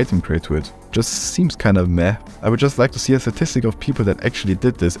singular item crate to it. Just seems kinda meh. I would just like to see a statistic of people that actually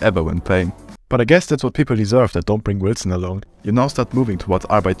did this ever when playing. But I guess that's what people deserve that don't bring Wilson along. You now start moving towards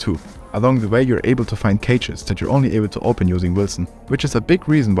Arbite 2. Along the way you're able to find cages that you're only able to open using Wilson, which is a big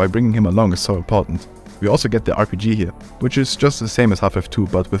reason why bringing him along is so important. We also get the RPG here, which is just the same as Half-Life 2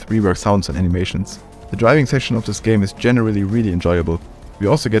 but with reworked sounds and animations. The driving section of this game is generally really enjoyable. We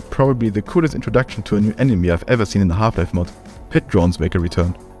also get probably the coolest introduction to a new enemy I've ever seen in a Half-Life mod. Pit drones make a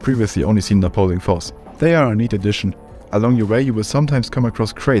return, previously only seen in opposing force. They are a neat addition. Along your way you will sometimes come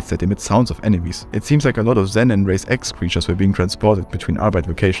across crates that emit sounds of enemies. It seems like a lot of Zen and Race X creatures were being transported between Arbite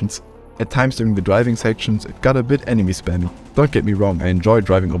locations. At times during the driving sections, it got a bit enemy spammy. Don't get me wrong, I enjoy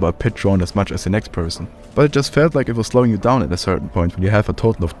driving over a pit drone as much as the next person, but it just felt like it was slowing you down at a certain point when you have a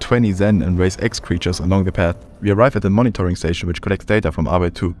total of 20 Zen and Race X creatures along the path. We arrive at the monitoring station which collects data from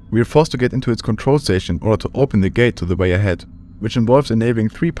Arbeit 2. We are forced to get into its control station in order to open the gate to the way ahead, which involves enabling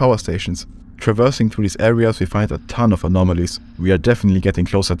 3 power stations. Traversing through these areas we find a ton of anomalies. We are definitely getting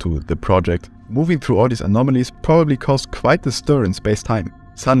closer to the project. Moving through all these anomalies probably caused quite the stir in space-time.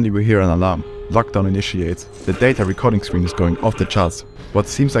 Suddenly we hear an alarm. Lockdown initiates. The data recording screen is going off the charts. What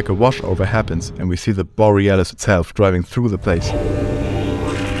seems like a washover happens and we see the Borealis itself driving through the place.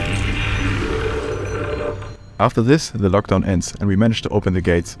 After this, the lockdown ends and we manage to open the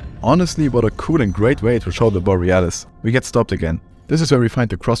gates. Honestly, what a cool and great way to show the Borealis. We get stopped again. This is where we find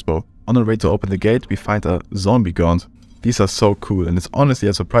the crossbow. On our way to open the gate, we find a zombie gaunt. These are so cool, and it's honestly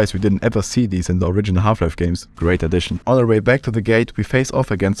a surprise we didn't ever see these in the original Half-Life games. Great addition. On our way back to the gate, we face off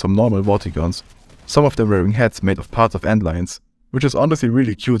against some normal Vortigons. Some of them wearing hats made of parts of antlions, which is honestly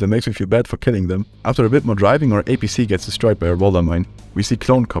really cute and makes me feel bad for killing them. After a bit more driving, our APC gets destroyed by a roller mine. We see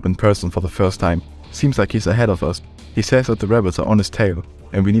Clone Cop in person for the first time. Seems like he's ahead of us. He says that the rebels are on his tail,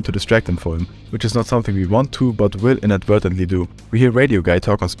 and we need to distract them for him, which is not something we want to, but will inadvertently do. We hear Radio Guy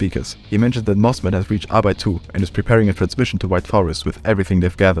talk on speakers. He mentioned that Mossman has reached Arbeit 2 and is preparing a transmission to White Forest with everything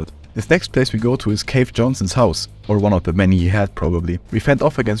they've gathered. This next place we go to is Cave Johnson's house, or one of the many he had probably. We fend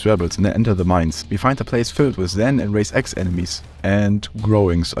off against rebels and then enter the mines. We find a place filled with Zen and Race X enemies, and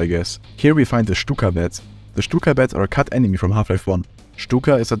growings I guess. Here we find the Stuka bats. The Stuka bats are a cut enemy from Half-Life 1.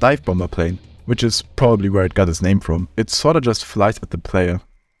 Stuka is a dive bomber plane, which is probably where it got its name from. It sorta just flies at the player.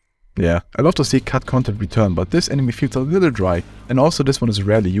 Yeah, I love to see cut content return, but this enemy feels a little dry, and also this one is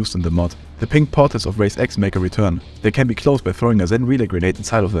rarely used in the mod. The pink portals of Race X make a return. They can be closed by throwing a Zen relay grenade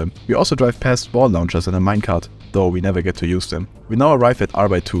inside of them. We also drive past wall launchers and a minecart, though we never get to use them. We now arrive at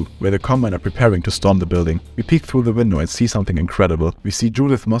Arbeit 2, where the Combine are preparing to storm the building. We peek through the window and see something incredible. We see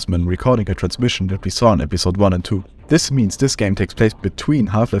Judith Mossman recording a transmission that we saw in episode 1 and 2. This means this game takes place between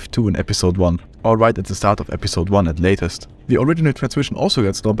Half-Life 2 and episode 1, or right at the start of episode 1 at latest. The original transmission also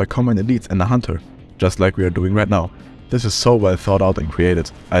gets stormed by Combine Elites and a Hunter, just like we are doing right now. This is so well thought out and created.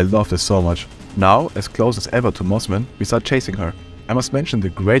 I love this so much. Now, as close as ever to Mossman, we start chasing her. I must mention the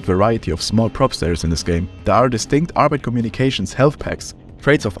great variety of small props there is in this game. There are distinct Arbeit Communications health packs.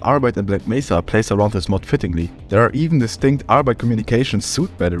 Traits of Arbeit and Black Mesa are placed around this mod fittingly. There are even distinct Arbeit Communications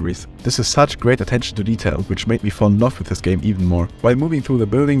suit batteries. This is such great attention to detail, which made me fall in love with this game even more. While moving through the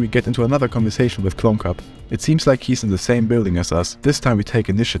building, we get into another conversation with Clone Cop. It seems like he's in the same building as us. This time we take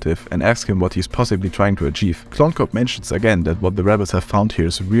initiative and ask him what he's possibly trying to achieve. Clone Cop mentions again that what the rebels have found here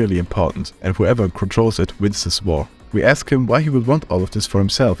is really important, and whoever controls it wins this war. We ask him why he would want all of this for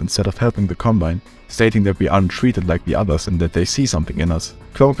himself instead of helping the Combine, stating that we aren't treated like the others and that they see something in us.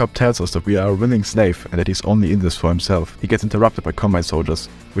 Clone Cop tells us that we are a willing slave and that he's only in this for himself. He gets interrupted by Combine soldiers,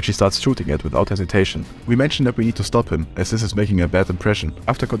 which he starts shooting at without hesitation. We mention that we need to stop him, as this is making a bad impression.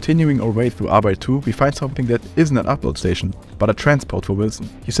 After continuing our way through Arbeit 2, we find something that isn't an upload station, but a transport for Wilson.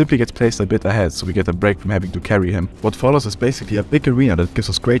 He simply gets placed a bit ahead, so we get a break from having to carry him. What follows is basically a big arena that gives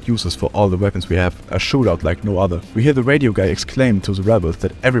us great uses for all the weapons we have, a shootout like no other. We hear the radio guy exclaim to the rebels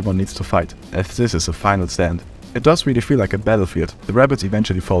that everyone needs to fight, as this is a final stand. It does really feel like a battlefield. The rebels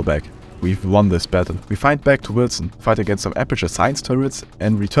eventually fall back. We've won this battle. We find back to Wilson, fight against some Aperture Science turrets,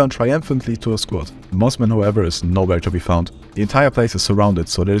 and return triumphantly to a squad. Mossman, however, is nowhere to be found. The entire place is surrounded,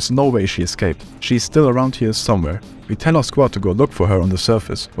 so there is no way she escaped. She is still around here somewhere. We tell our squad to go look for her on the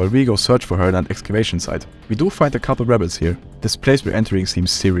surface, while we go search for her at an excavation site. We do find a couple rebels here. This place we're entering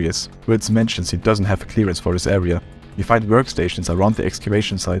seems serious. Wilson mentions he doesn't have a clearance for this area. We find workstations around the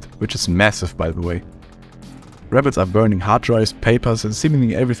excavation site, which is massive by the way. Rebels are burning hard drives, papers and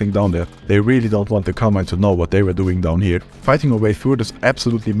seemingly everything down there. They really don't want the Combine to know what they were doing down here. Fighting our way through this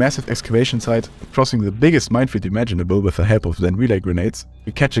absolutely massive excavation site, crossing the biggest minefield imaginable with the help of Zen relay grenades,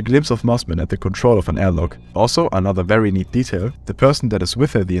 we catch a glimpse of Mossman at the control of an airlock. Also, another very neat detail, the person that is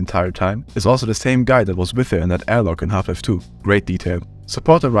with her the entire time is also the same guy that was with her in that airlock in Half-Life 2. Great detail.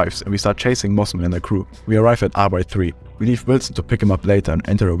 Support arrives and we start chasing Mossman and her crew. We arrive at Arbeit 3. We leave Wilson to pick him up later and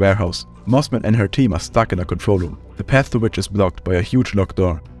enter a warehouse. Mossman and her team are stuck in a control room, the path to which is blocked by a huge locked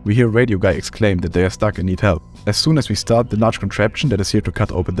door. We hear Radio Guy exclaim that they are stuck and need help. As soon as we start the large contraption that is here to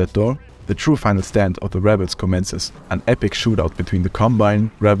cut open that door, the true final stand of the rebels commences. An epic shootout between the Combine,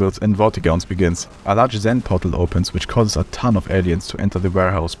 rebels and Vortigons begins. A large Zen portal opens which causes a ton of aliens to enter the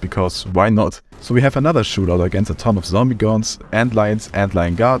warehouse because why not? So we have another shootout against a ton of zombie gauns, antlions,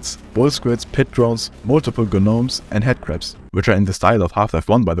 antlion guards, bull squids, pit drones, multiple gnomes and headcrabs, which are in the style of Half-Life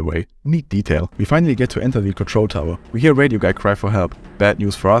 1 by the way. Neat detail. We finally get to enter the control tower. We hear Radio Guy cry for help. Bad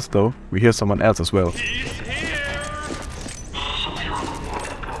news for us though, we hear someone else as well.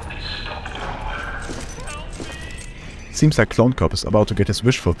 Seems like Clone Cop is about to get his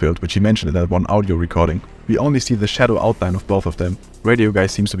wish fulfilled, which he mentioned in that one audio recording. We only see the shadow outline of both of them. Radio guy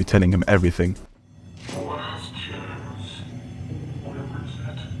seems to be telling him everything. Last chance. Whatever is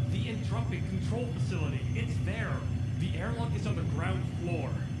that? The entropic control facility. It's there. The airlock is on the ground floor.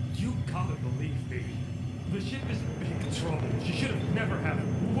 You gotta believe me. The ship is in big trouble. She should have never happened.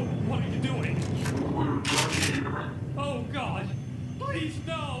 What are you doing? We're done here. Oh God! Please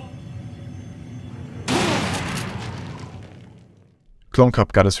no! Clone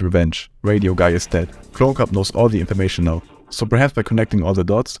Cop got his revenge. Radio guy is dead. Clone Cop knows all the information now. So perhaps by connecting all the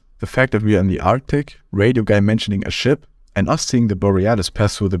dots, the fact that we are in the Arctic, Radio guy mentioning a ship, and us seeing the Borealis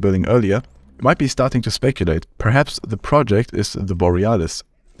pass through the building earlier, we might be starting to speculate. Perhaps the project is the Borealis.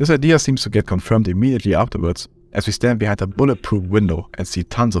 This idea seems to get confirmed immediately afterwards, as we stand behind a bulletproof window and see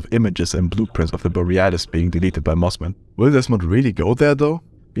tons of images and blueprints of the Borealis being deleted by Mossman. Will this mod really go there though?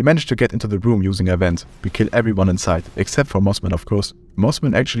 We managed to get into the room using a vent. We kill everyone inside, except for Mossman of course.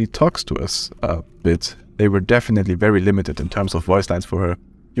 Mossman actually talks to us a bit. They were definitely very limited in terms of voice lines for her.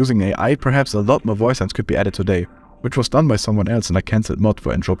 Using AI, perhaps a lot more voice lines could be added today, which was done by someone else in a cancelled mod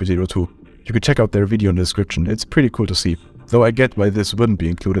for Entropy 02. You can check out their video in the description, it's pretty cool to see. Though I get why this wouldn't be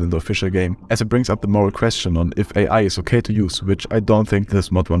included in the official game, as it brings up the moral question on if AI is okay to use, which I don't think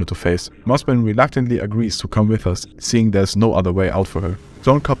this mod wanted to face. Mossman reluctantly agrees to come with us, seeing there's no other way out for her.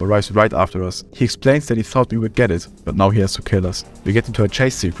 Clone Cop arrives right after us. He explains that he thought we would get it, but now he has to kill us. We get into a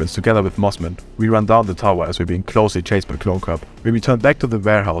chase sequence together with Mossman. We run down the tower as we're being closely chased by Clone Cop. We return back to the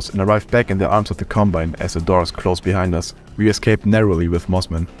warehouse and arrive back in the arms of the Combine as the doors close behind us. We escape narrowly with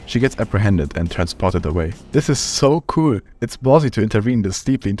Mossman. She gets apprehended and transported away. This is so cool. It's ballsy to intervene this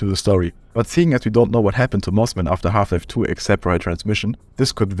deeply into the story. But seeing as we don't know what happened to Mossman after Half-Life 2 except for her transmission,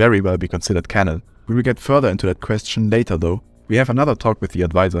 this could very well be considered canon. We will get further into that question later though. We have another talk with the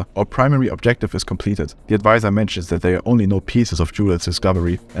advisor. Our primary objective is completed. The advisor mentions that they only know pieces of Judith's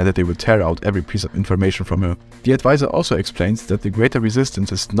discovery and that they will tear out every piece of information from her. The advisor also explains that the Greater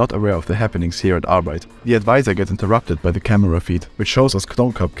Resistance is not aware of the happenings here at Arbeit. The advisor gets interrupted by the camera feed, which shows us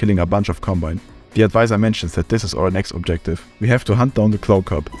Clone Cop killing a bunch of Combine. The advisor mentions that this is our next objective. We have to hunt down the Clone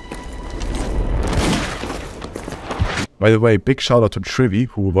Cop. By the way, big shout out to Trivy,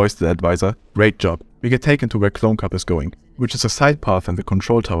 who voiced the advisor. Great job. We get taken to where Clone Cop is going, which is a side path in the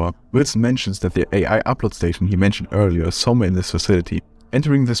control tower. Wilson mentions that the AI upload station he mentioned earlier is somewhere in this facility.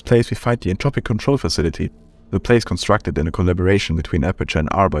 Entering this place we find the Entropic Control Facility, the place constructed in a collaboration between Aperture and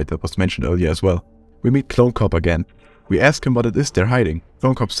Arbeit that was mentioned earlier as well. We meet Clone Cop again. We ask him what it is they're hiding,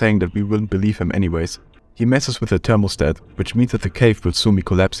 Clone Cop saying that we wouldn't believe him anyways. He messes with the thermostat, which means that the cave will soon be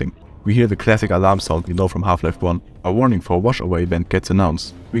collapsing. We hear the classic alarm sound we know from Half-Life 1. A warning for a wash-away event gets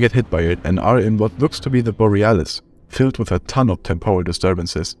announced. We get hit by it and are in what looks to be the Borealis, filled with a ton of temporal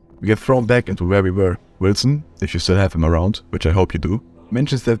disturbances. We get thrown back into where we were. Wilson, if you still have him around, which I hope you do,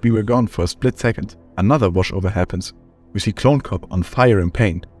 mentions that we were gone for a split second. Another washover happens. We see Clone Cop on fire in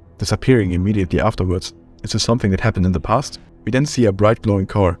pain, disappearing immediately afterwards. Is this something that happened in the past? We then see a bright glowing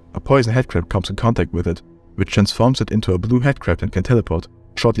core. A poison headcrab comes in contact with it, which transforms it into a blue headcrab and can teleport.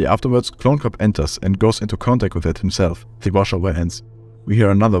 Shortly afterwards, Clone Cop enters and goes into contact with it himself. The washover ends. We hear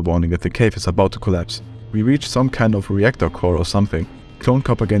another warning that the cave is about to collapse. We reach some kind of reactor core or something. Clone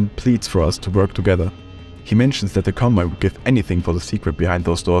Cop again pleads for us to work together. He mentions that the Combine would give anything for the secret behind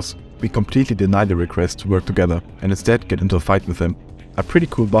those doors. We completely deny the request to work together and instead get into a fight with him. A pretty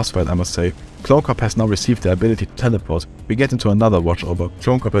cool boss fight, I must say. Clone Cop has now received the ability to teleport. We get into another watchover.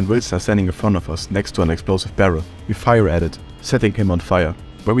 Clone Cop and Wilson are standing in front of us next to an explosive barrel. We fire at it, setting him on fire.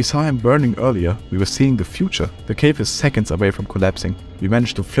 Where we saw him burning earlier, we were seeing the future. The cave is seconds away from collapsing. We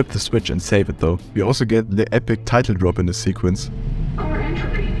managed to flip the switch and save it though. We also get the epic title drop in this sequence. Core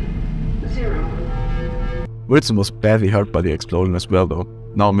entropy 0. Wilson was badly hurt by the explosion as well though,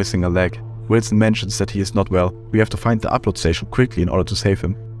 now missing a leg. Wilson mentions that he is not well. We have to find the upload station quickly in order to save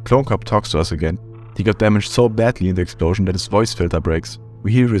him. Clone Cop talks to us again. He got damaged so badly in the explosion that his voice filter breaks.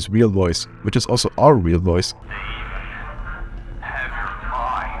 We hear his real voice, which is also our real voice.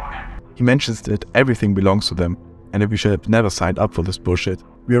 He mentions that everything belongs to them, and that we should have never signed up for this bullshit.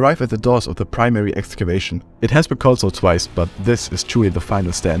 We arrive at the doors of the primary excavation. It has been called so twice, but this is truly the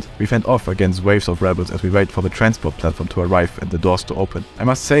final stand. We fend off against waves of rebels as we wait for the transport platform to arrive and the doors to open. I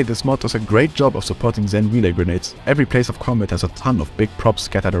must say, this mod does a great job of supporting Zen relay grenades. Every place of combat has a ton of big props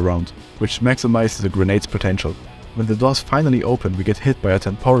scattered around, which maximizes the grenade's potential. When the doors finally open, we get hit by a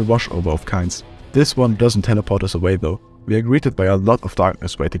temporal washover of kinds. This one doesn't teleport us away though. We are greeted by a lot of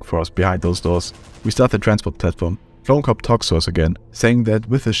darkness waiting for us behind those doors. We start the transport platform. Clone Cop talks to us again, saying that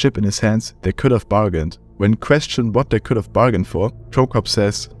with the ship in his hands, they could have bargained. When questioned what they could have bargained for, Clone Cop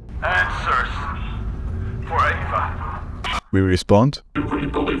says, Answers for Ava. We respond, You really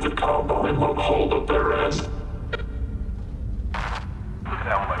believe the Combine won't hold up their end? Look at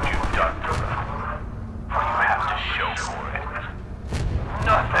how much you've done for them. What do you have to show for it?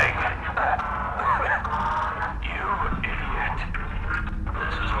 Nothing. You idiot.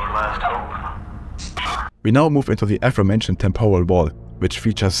 This is our last hope. We now move into the aforementioned temporal wall, which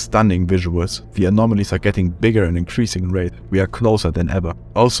features stunning visuals. The anomalies are getting bigger and increasing in rate. We are closer than ever.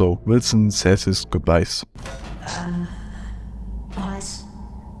 Also, Wilson says his goodbyes. Boss,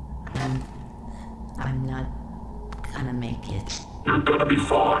 I'm not gonna make it. You're gonna be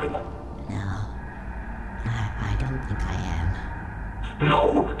fine. No, I don't think I am.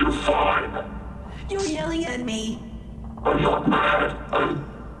 No, you're fine. You're yelling at me. I'm not mad.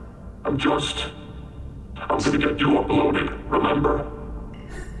 I'm gonna get you uploaded, remember?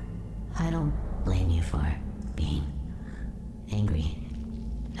 I don't blame you for being angry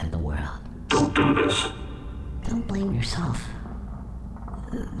at the world. Don't do this. Don't blame yourself.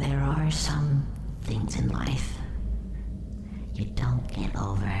 There are some things in life you don't get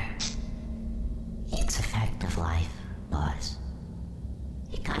over. It's a fact of life, boss.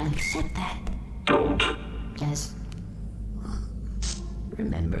 You gotta accept that. Don't. Just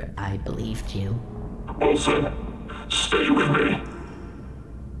remember, I believed you. Wilson, stay with me.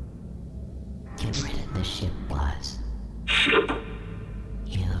 Get rid of the ship, boss. Ship.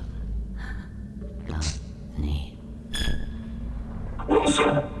 You don't need.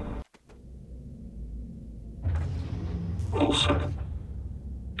 Wilson. Wilson.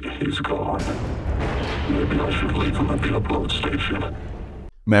 He's gone. Maybe I should leave him at the upload station.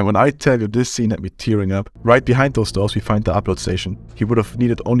 Man, when I tell you this scene had me tearing up. Right behind those doors we find the upload station. He would have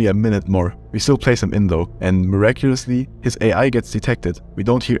needed only a minute more. We still place him in though, and miraculously, his AI gets detected. We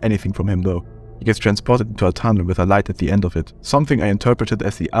don't hear anything from him though. He gets transported into a tunnel with a light at the end of it. Something I interpreted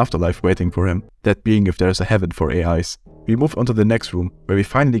as the afterlife waiting for him. That being if there is a heaven for AIs. We move on to the next room, where we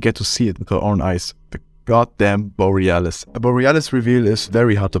finally get to see it with our own eyes. The goddamn Borealis. A Borealis reveal is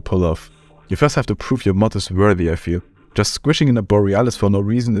very hard to pull off. You first have to prove your mod is worthy, I feel. Just squishing in a Borealis for no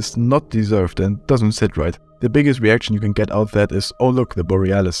reason is not deserved and doesn't sit right. The biggest reaction you can get out of that is, oh look, the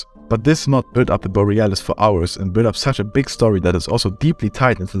Borealis. But this mod built up the Borealis for hours and built up such a big story that is also deeply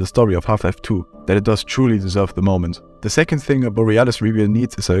tied into the story of Half-Life 2, that it does truly deserve the moment. The second thing a Borealis reveal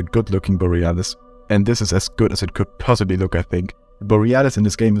needs is a good looking Borealis. And this is as good as it could possibly look, I think. The Borealis in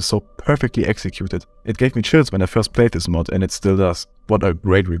this game is so perfectly executed. It gave me chills when I first played this mod and it still does. What a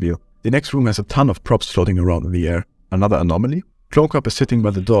great reveal. The next room has a ton of props floating around in the air. Another anomaly? Clone Cop is sitting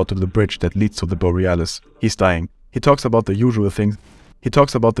by the door to the bridge that leads to the Borealis. He's dying. He talks about the usual things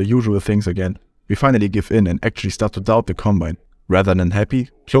again. We finally give in and actually start to doubt the Combine. Rather than happy,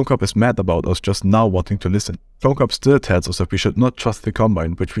 Clone Cop is mad about us just now wanting to listen. Clone Cop still tells us that we should not trust the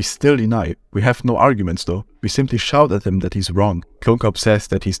Combine, which we still deny. We have no arguments though. We simply shout at him that he's wrong. Clone Cop says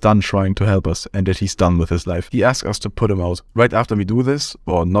that he's done trying to help us and that he's done with his life. He asks us to put him out. Right after we do this,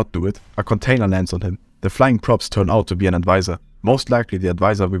 or not do it, a container lands on him. The flying props turn out to be an advisor. Most likely the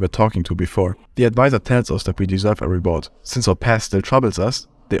advisor we were talking to before. The advisor tells us that we deserve a reward. Since our past still troubles us,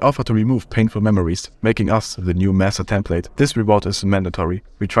 they offer to remove painful memories, making us the new master template. This reward is mandatory.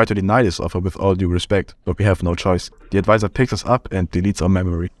 We try to deny this offer with all due respect, but we have no choice. The advisor picks us up and deletes our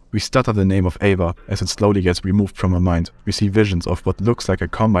memory. We stutter the name of Ava as it slowly gets removed from our mind. We see visions of what looks like a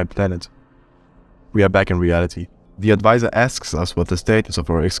Combine planet. We are back in reality. The advisor asks us what the status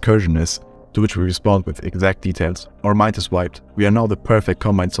of our excursion is, to which we respond with exact details. Our mind is wiped. We are now the perfect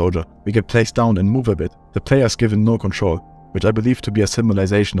Combine soldier. We get placed down and move a bit. The player is given no control, which I believe to be a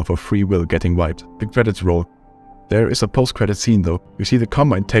symbolization of our free will getting wiped. The credits roll. There is a post-credit scene though. We see the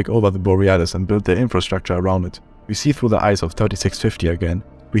Combine take over the Borealis and build their infrastructure around it. We see through the eyes of 3650 again.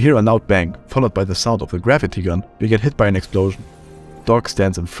 We hear a loud bang, followed by the sound of the gravity gun. We get hit by an explosion. Dog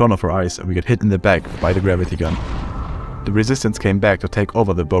stands in front of our eyes and we get hit in the back by the gravity gun. The Resistance came back to take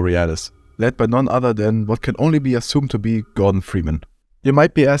over the Borealis, led by none other than what can only be assumed to be Gordon Freeman. You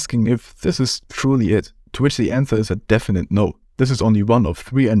might be asking if this is truly it, to which the answer is a definite no. This is only one of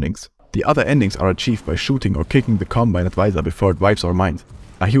 3 endings. The other endings are achieved by shooting or kicking the Combine advisor before it wipes our mind.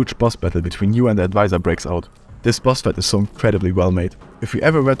 A huge boss battle between you and the advisor breaks out. This boss fight is so incredibly well made. If you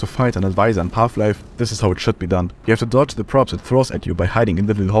ever were to fight an advisor in Half-Life, this is how it should be done. You have to dodge the props it throws at you by hiding in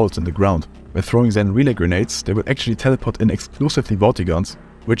little holes in the ground. By throwing Zen relay grenades, they will actually teleport in exclusively Vortigaunts,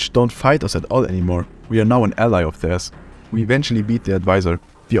 which don't fight us at all anymore. We are now an ally of theirs. We eventually beat the advisor.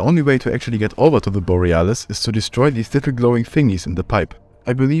 The only way to actually get over to the Borealis is to destroy these little glowing thingies in the pipe.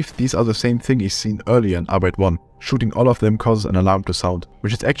 I believe these are the same thingies seen earlier in Arbeit 1. Shooting all of them causes an alarm to sound,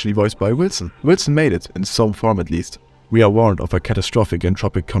 which is actually voiced by Wilson. Wilson made it, in some form at least. We are warned of a catastrophic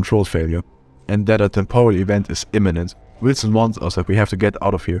entropic control failure, and that a temporal event is imminent. Wilson warns us that we have to get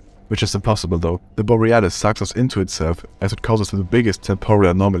out of here, which is impossible though. The Borealis sucks us into itself, as it causes the biggest temporal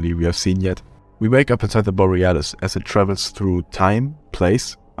anomaly we have seen yet. We wake up inside the Borealis as it travels through time,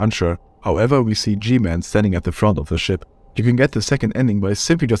 place, unsure. However, we see G-Man standing at the front of the ship. You can get the second ending by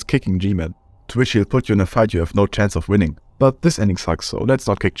simply just kicking G-Man, to which he'll put you in a fight you have no chance of winning. But this ending sucks, so let's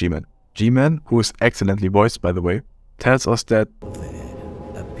not kick G-Man. G-Man, who is excellently voiced by the way, tells us that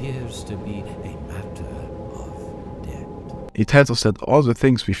appears to be a matter of debt. He tells us that all the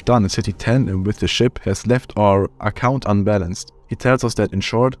things we've done in City 10 and with the ship has left our account unbalanced. He tells us that in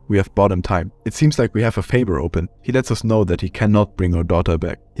short, we have bought him time. It seems like we have a favor open. He lets us know that he cannot bring our daughter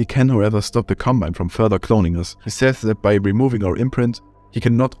back. He can however stop the Combine from further cloning us. He says that by removing our imprint, he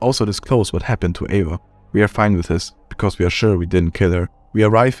cannot also disclose what happened to Ava. We are fine with this, because we are sure we didn't kill her. We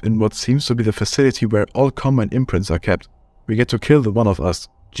arrive in what seems to be the facility where all Combine imprints are kept. We get to kill the one of us.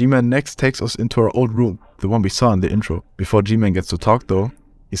 G-Man next takes us into our old room, the one we saw in the intro. Before G-Man gets to talk though,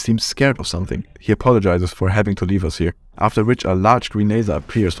 he seems scared of something. He apologizes for having to leave us here, after which a large green laser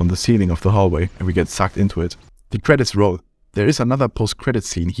appears from the ceiling of the hallway and we get sucked into it. The credits roll. There is another post-credit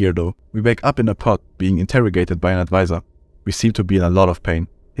scene here though. We wake up in a pod, being interrogated by an advisor. We seem to be in a lot of pain.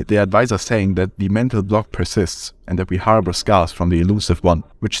 The advisor saying that the mental block persists and that we harbor scars from the elusive one,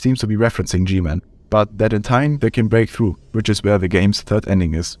 which seems to be referencing G-Man, but that in time they can break through, which is where the game's third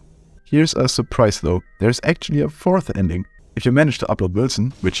ending is. Here's a surprise though, there's actually a fourth ending. If you manage to upload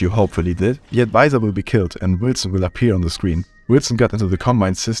Wilson, which you hopefully did, the advisor will be killed and Wilson will appear on the screen. Wilson got into the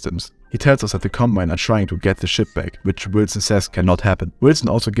Combine systems. He tells us that the Combine are trying to get the ship back, which Wilson says cannot happen. Wilson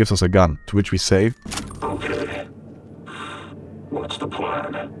also gives us a gun, to which we say, Okay. What's the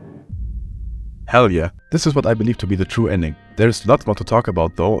plan? hell yeah, this is what I believe to be the true ending. There is lots more to talk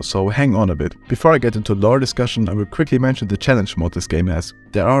about though, so hang on a bit. Before I get into lore discussion, I will quickly mention the challenge mode this game has.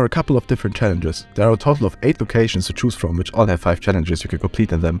 There are a couple of different challenges. There are a total of 8 locations to choose from, which all have 5 challenges you can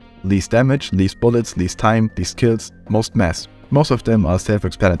complete in them. Least damage, least bullets, least time, least kills, most mass. Most of them are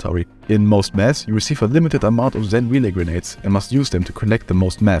self-explanatory. In most mass, you receive a limited amount of Zen relay grenades and must use them to collect the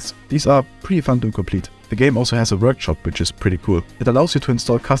most mass. These are pretty fun to complete. The game also has a workshop, which is pretty cool. It allows you to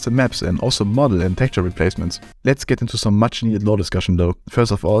install custom maps and also model and texture replacements. Let's get into some much needed lore discussion though.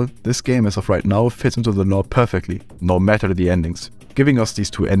 First of all, this game as of right now fits into the lore perfectly, no matter the endings. Giving us these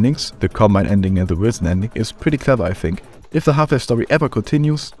 2 endings, the Combine ending and the Wilson ending, is pretty clever I think. If the Half-Life story ever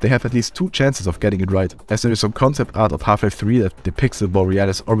continues, they have at least 2 chances of getting it right, as there is some concept art of Half-Life 3 that depicts the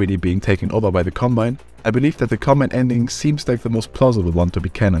Borealis already being taken over by the Combine. I believe that the Combine ending seems like the most plausible one to be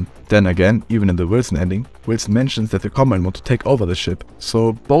canon. Then again, even in the Wilson ending, Wilson mentions that the Combine want to take over the ship,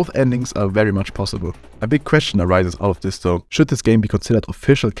 so both endings are very much possible. A big question arises out of this though. Should this game be considered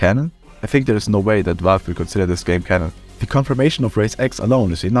official canon? I think there is no way that Valve will consider this game canon. The confirmation of Race X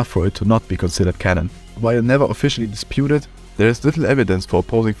alone is enough for it to not be considered canon. While never officially disputed, there is little evidence for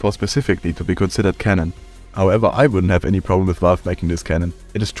Opposing Force specifically to be considered canon. However, I wouldn't have any problem with Valve making this canon.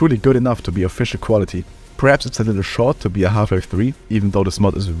 It is truly good enough to be official quality. Perhaps it's a little short to be a Half-Life 3, even though this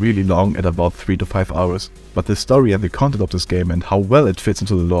mod is really long at about 3 to 5 hours. But the story and the content of this game and how well it fits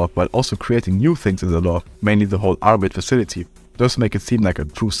into the lore while also creating new things in the lore, mainly the whole Arbeit facility, does make it seem like a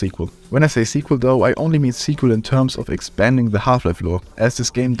true sequel. When I say sequel though, I only mean sequel in terms of expanding the Half-Life lore, as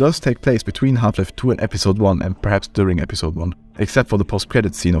this game does take place between Half-Life 2 and Episode 1 and perhaps during Episode 1, except for the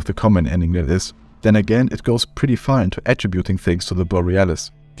post-credit scene of the Combine ending that is. Then again, it goes pretty far into attributing things to the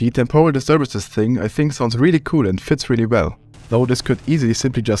Borealis. The temporal disturbances thing I think sounds really cool and fits really well, though this could easily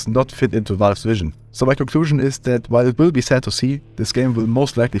simply just not fit into Valve's vision. So my conclusion is that while it will be sad to see, this game will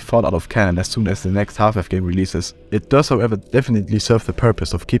most likely fall out of canon as soon as the next Half-Life game releases. It does however definitely serve the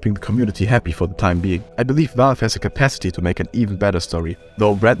purpose of keeping the community happy for the time being. I believe Valve has the capacity to make an even better story,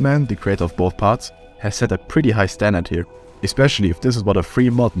 though Redman, the creator of both parts, has set a pretty high standard here, especially if this is what a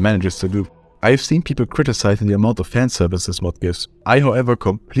free mod manages to do. I have seen people criticizing the amount of fan service this mod gives. I however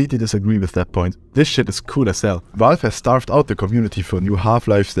completely disagree with that point. This shit is cool as hell. Valve has starved out the community for new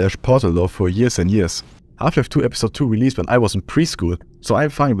Half-Life/Portal lore for years and years. Half-Life 2 Episode 2 released when I was in preschool, so I'm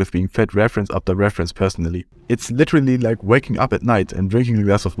fine with being fed reference after reference personally. It's literally like waking up at night and drinking a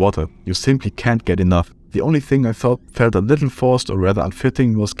glass of water. You simply can't get enough. The only thing I thought felt a little forced or rather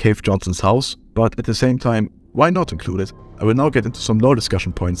unfitting was Cave Johnson's house, but at the same time, why not include it? I will now get into some lore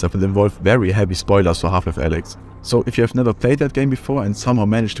discussion points that will involve very heavy spoilers for Half-Life Alyx. So if you have never played that game before and somehow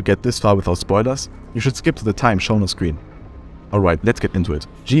managed to get this far without spoilers, you should skip to the time shown on screen. Alright, let's get into it.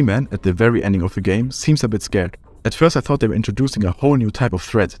 G-Man, at the very ending of the game, seems a bit scared. At first I thought they were introducing a whole new type of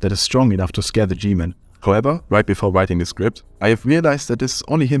threat that is strong enough to scare the G-Man. However, right before writing the script, I have realized that this is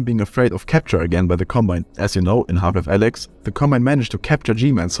only him being afraid of capture again by the Combine. As you know, in Half-Life Alyx, the Combine managed to capture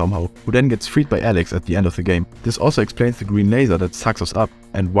G-Man somehow, who then gets freed by Alyx at the end of the game. This also explains the green laser that sucks us up,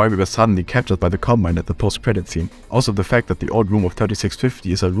 and why we were suddenly captured by the Combine at the post-credit scene. Also the fact that the old room of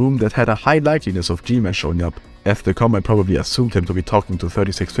 3650 is a room that had a high likeliness of G-Man showing up, as the Combine probably assumed him to be talking to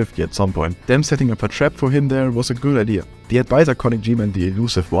 3650 at some point. Them setting up a trap for him there was a good idea. The advisor calling G-Man the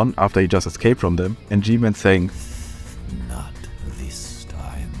elusive one after he just escaped from them, and G-Man saying, Not this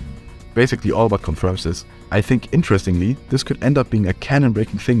time. basically all but confirms this. I think, interestingly, this could end up being a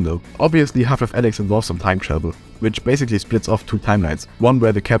canon-breaking thing though. Obviously Half-Life Alyx involves some time travel, which basically splits off two timelines. One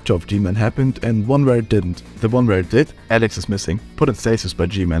where the capture of G-Man happened, and one where it didn't. The one where it did, Alyx is missing, put in stasis by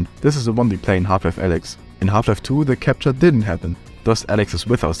G-Man. This is the one we play in Half-Life Alyx. In Half-Life 2, the capture didn't happen, thus Alyx is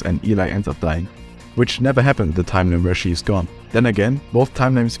with us and Eli ends up dying. Which never happened in the timeline where she is gone. Then again, both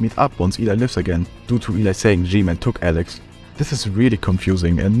timelines meet up once Eli lives again, due to Eli saying G-Man took Alyx. This is really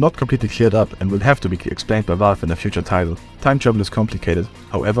confusing and not completely cleared up and will have to be explained by Valve in a future title. Time travel is complicated.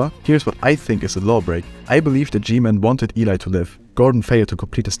 However, here's what I think is a law break. I believe that G-Man wanted Eli to live. Gordon failed to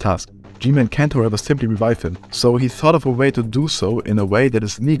complete his task. G-Man can't however simply revive him, so he thought of a way to do so in a way that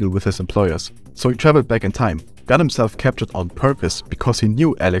is legal with his employers. So he traveled back in time, got himself captured on purpose because he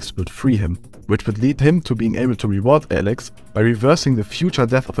knew Alyx would free him, which would lead him to being able to reward Alyx by reversing the future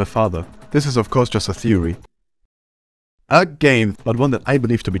death of her father. This is of course just a theory. Again, but one that I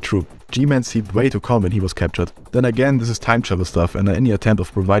believe to be true. G-Man seemed way too calm when he was captured. Then again, this is time travel stuff and any attempt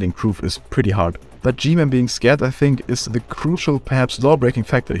of providing proof is pretty hard. But G-Man being scared, I think, is the crucial, perhaps law-breaking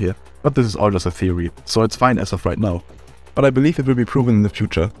factor here. But this is all just a theory, so it's fine as of right now. But I believe it will be proven in the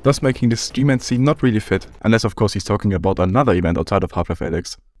future, thus making this G-Man scene not really fit, unless of course he's talking about another event outside of Half-Life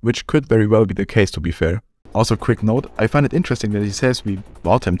Alyx, which could very well be the case to be fair. Also quick note, I find it interesting that he says we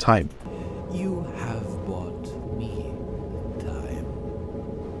bought him time. You have bought me time.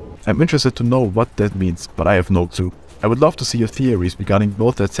 I'm interested to know what that means, but I have no clue. I would love to see your theories regarding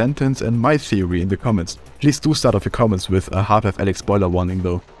both that sentence and my theory in the comments. Please do start off your comments with a Half-Life Alyx spoiler warning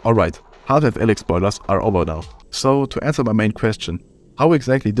though. Alright, Half-Life Alyx spoilers are over now. So to answer my main question, how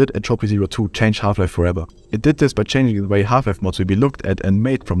exactly did Entropy Zero 2 change Half-Life forever? It did this by changing the way Half-Life mods will be looked at and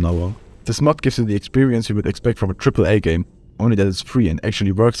made from now on. This mod gives you the experience you would expect from a AAA game, only that it's free and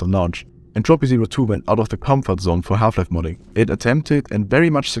actually works on launch. Entropy Zero 2 went out of the comfort zone for Half-Life modding. It attempted and very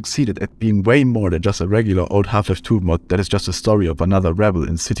much succeeded at being way more than just a regular old Half-Life 2 mod that is just a story of another rebel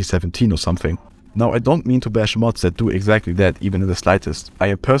in City 17 or something. Now I don't mean to bash mods that do exactly that even in the slightest. I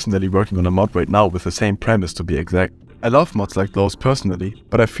am personally working on a mod right now with the same premise to be exact. I love mods like those personally,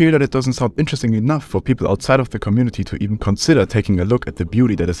 but I feel that it doesn't sound interesting enough for people outside of the community to even consider taking a look at the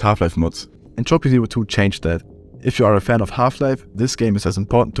beauty that is Half-Life mods. Entropy Zero 2 changed that. If you are a fan of Half-Life, this game is as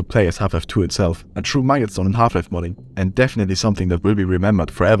important to play as Half-Life 2 itself, a true milestone in Half-Life modding, and definitely something that will be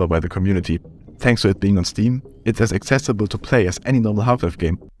remembered forever by the community. Thanks to it being on Steam, it's as accessible to play as any normal Half-Life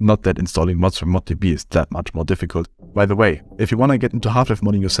game, not that installing mods from ModDB is that much more difficult. By the way, if you wanna get into Half-Life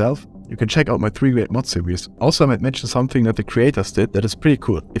modding yourself, you can check out my 3 great mod series. Also I might mention something that the creators did that is pretty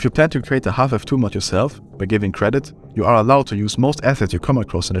cool. If you plan to create a Half-Life 2 mod yourself, by giving credit, you are allowed to use most assets you come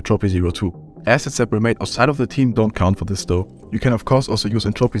across in Entropy Zero 2. Assets that were made outside of the team don't count for this though. You can of course also use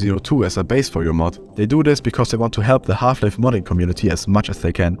Entropy Zero 2 as a base for your mod. They do this because they want to help the Half-Life modding community as much as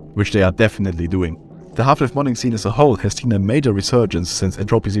they can, which they are definitely doing. The Half-Life modding scene as a whole has seen a major resurgence since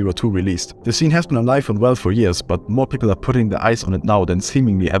Entropy Zero 2 released. The scene has been alive and well for years, but more people are putting their eyes on it now than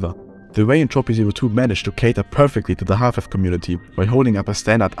seemingly ever. The way Entropy Zero 2 managed to cater perfectly to the Half-Life community by holding up a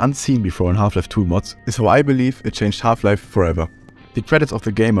standard unseen before in Half-Life 2 mods is how I believe it changed Half-Life forever. The credits of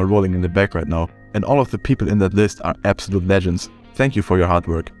the game are rolling in the back right now, and all of the people in that list are absolute legends. Thank you for your hard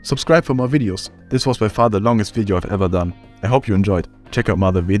work. Subscribe for more videos. This was by far the longest video I've ever done. I hope you enjoyed. Check out my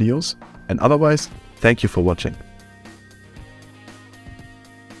other videos, and otherwise, thank you for watching.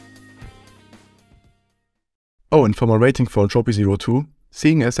 Oh, and for my rating for Entropy Zero 2,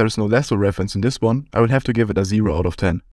 seeing as there is no lasso reference in this one, I will have to give it a 0 out of 10.